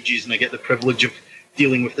stages, and I get the privilege of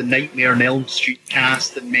dealing with the Nightmare on Elm Street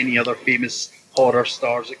cast and many other famous horror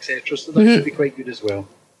stars, etc. So that should be quite good as well.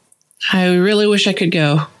 I really wish I could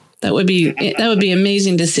go. That would be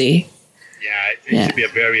amazing to see. Yeah, it should be a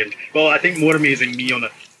very well. I think more amazing me on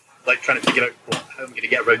trying to figure out how I'm going to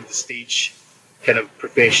get around the stage, kind of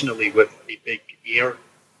professionally with a big air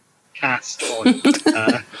cast on.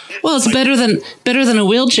 Well, it's better than a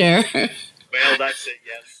wheelchair. Well, that's it.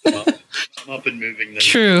 Yeah, I'm up and moving now.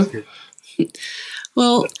 True.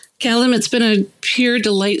 Well, Callum, it's been a pure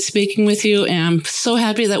delight speaking with you, and I'm so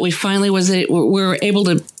happy that we finally were able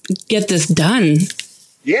to get this done.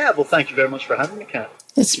 Yeah, well, thank you very much for having me, Kat.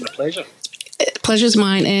 It's been a pleasure. Pleasure's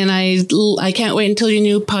mine, and I can't wait until your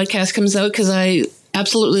new podcast comes out, because I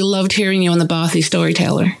absolutely loved hearing you on the Bothy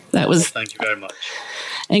Storyteller. That was. Well, thank you very much.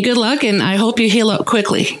 And good luck, and I hope you heal up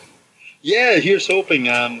quickly. Yeah, here's hoping.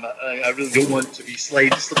 I really don't want to be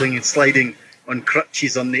sliding on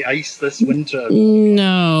crutches on the ice this winter.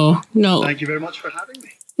 No. Thank you very much for having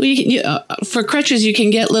me. Well, for crutches, you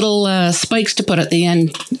can get little spikes to put at the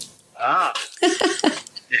end. Ah.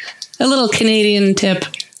 A little Canadian tip.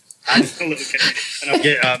 And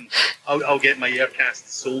I'll get my Aircast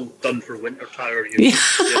sole done for winter tire.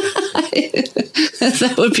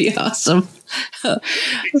 That would be awesome.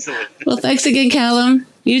 Excellent. Well, thanks again, Callum.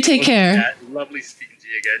 You take care. Yeah, lovely speaking to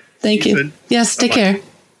you again. Thank you. Soon. Yes, Bye-bye. Take care.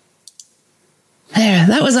 There,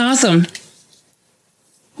 that was awesome.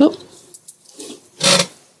 Whoop.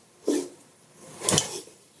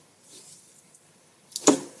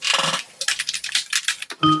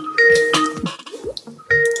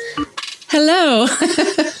 Hello.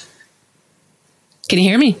 Can you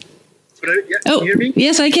hear me? Yeah, Oh, can you hear me?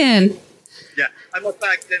 yes, I can. Yeah, I'm up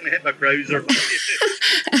back, didn't hit my browser.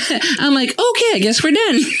 I'm like, okay, I guess we're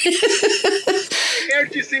done. I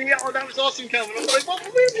heard you say, oh, that was awesome, Calvin. I was like, well,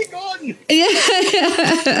 where have you gone?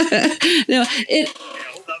 No, Yeah, I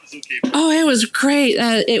hope that was okay. Oh, it was great.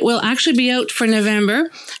 It will actually be out for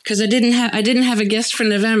November because I didn't have a guest for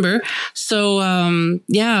November. So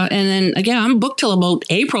yeah, and then again, I'm booked till about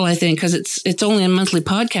April, I think, because it's only a monthly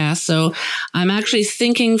podcast. So I'm actually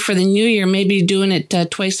thinking for the new year maybe doing it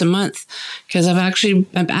twice a month because I've actually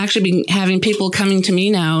been having people coming to me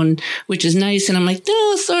now, and which is nice. And I'm like,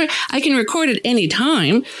 no, sorry, I can record it any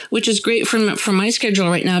time, which is great for my schedule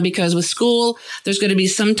right now because with school, there's going to be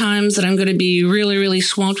some times that I'm going to be really, really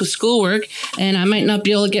swamped with schoolwork and I might not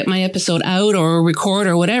be able to get my episode out or record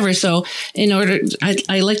or whatever. So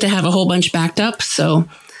I like to have a whole bunch backed up. So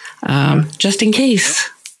just in case.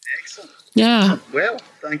 Excellent. Yeah. Well,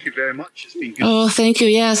 thank you very much. It's been good. Oh, thank you.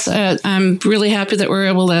 Yes. I'm really happy that we're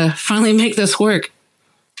able to finally make this work.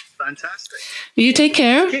 Fantastic. You take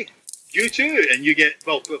care. Okay, you too. And you get,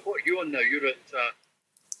 well, what are you on now? You're at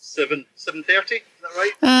 7:30, is that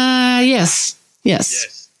right? Yes.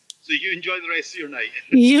 Yes. So you enjoy the rest of your night.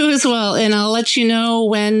 You as well, and I'll let you know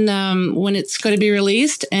when it's going to be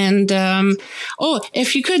released. And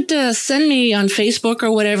if you could send me on Facebook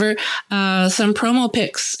or whatever some promo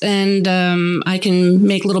pics, and I can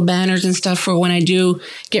make little banners and stuff for when I do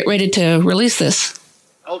get ready to release this.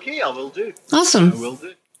 Okay, I will do. Awesome. I will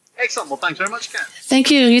do. Excellent. Well, thanks very much, Kat.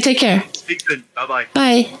 Thank you. You take care. Speak soon. Bye-bye.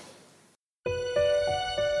 Bye.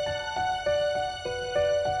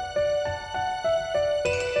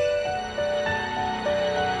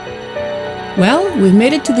 Well, we've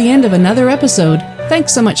made it to the end of another episode.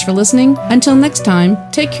 Thanks so much for listening. Until next time,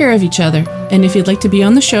 take care of each other. And if you'd like to be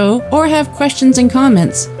on the show or have questions and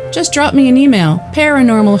comments, just drop me an email,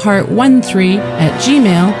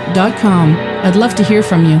 paranormalheart13@gmail.com. I'd love to hear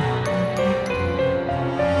from you.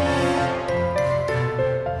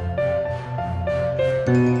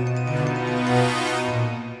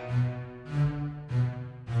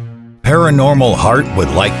 Paranormal Heart would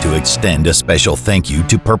like to extend a special thank you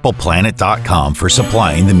to PurplePlanet.com for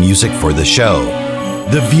supplying the music for the show.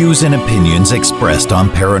 The views and opinions expressed on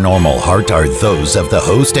Paranormal Heart are those of the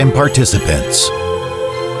host and participants.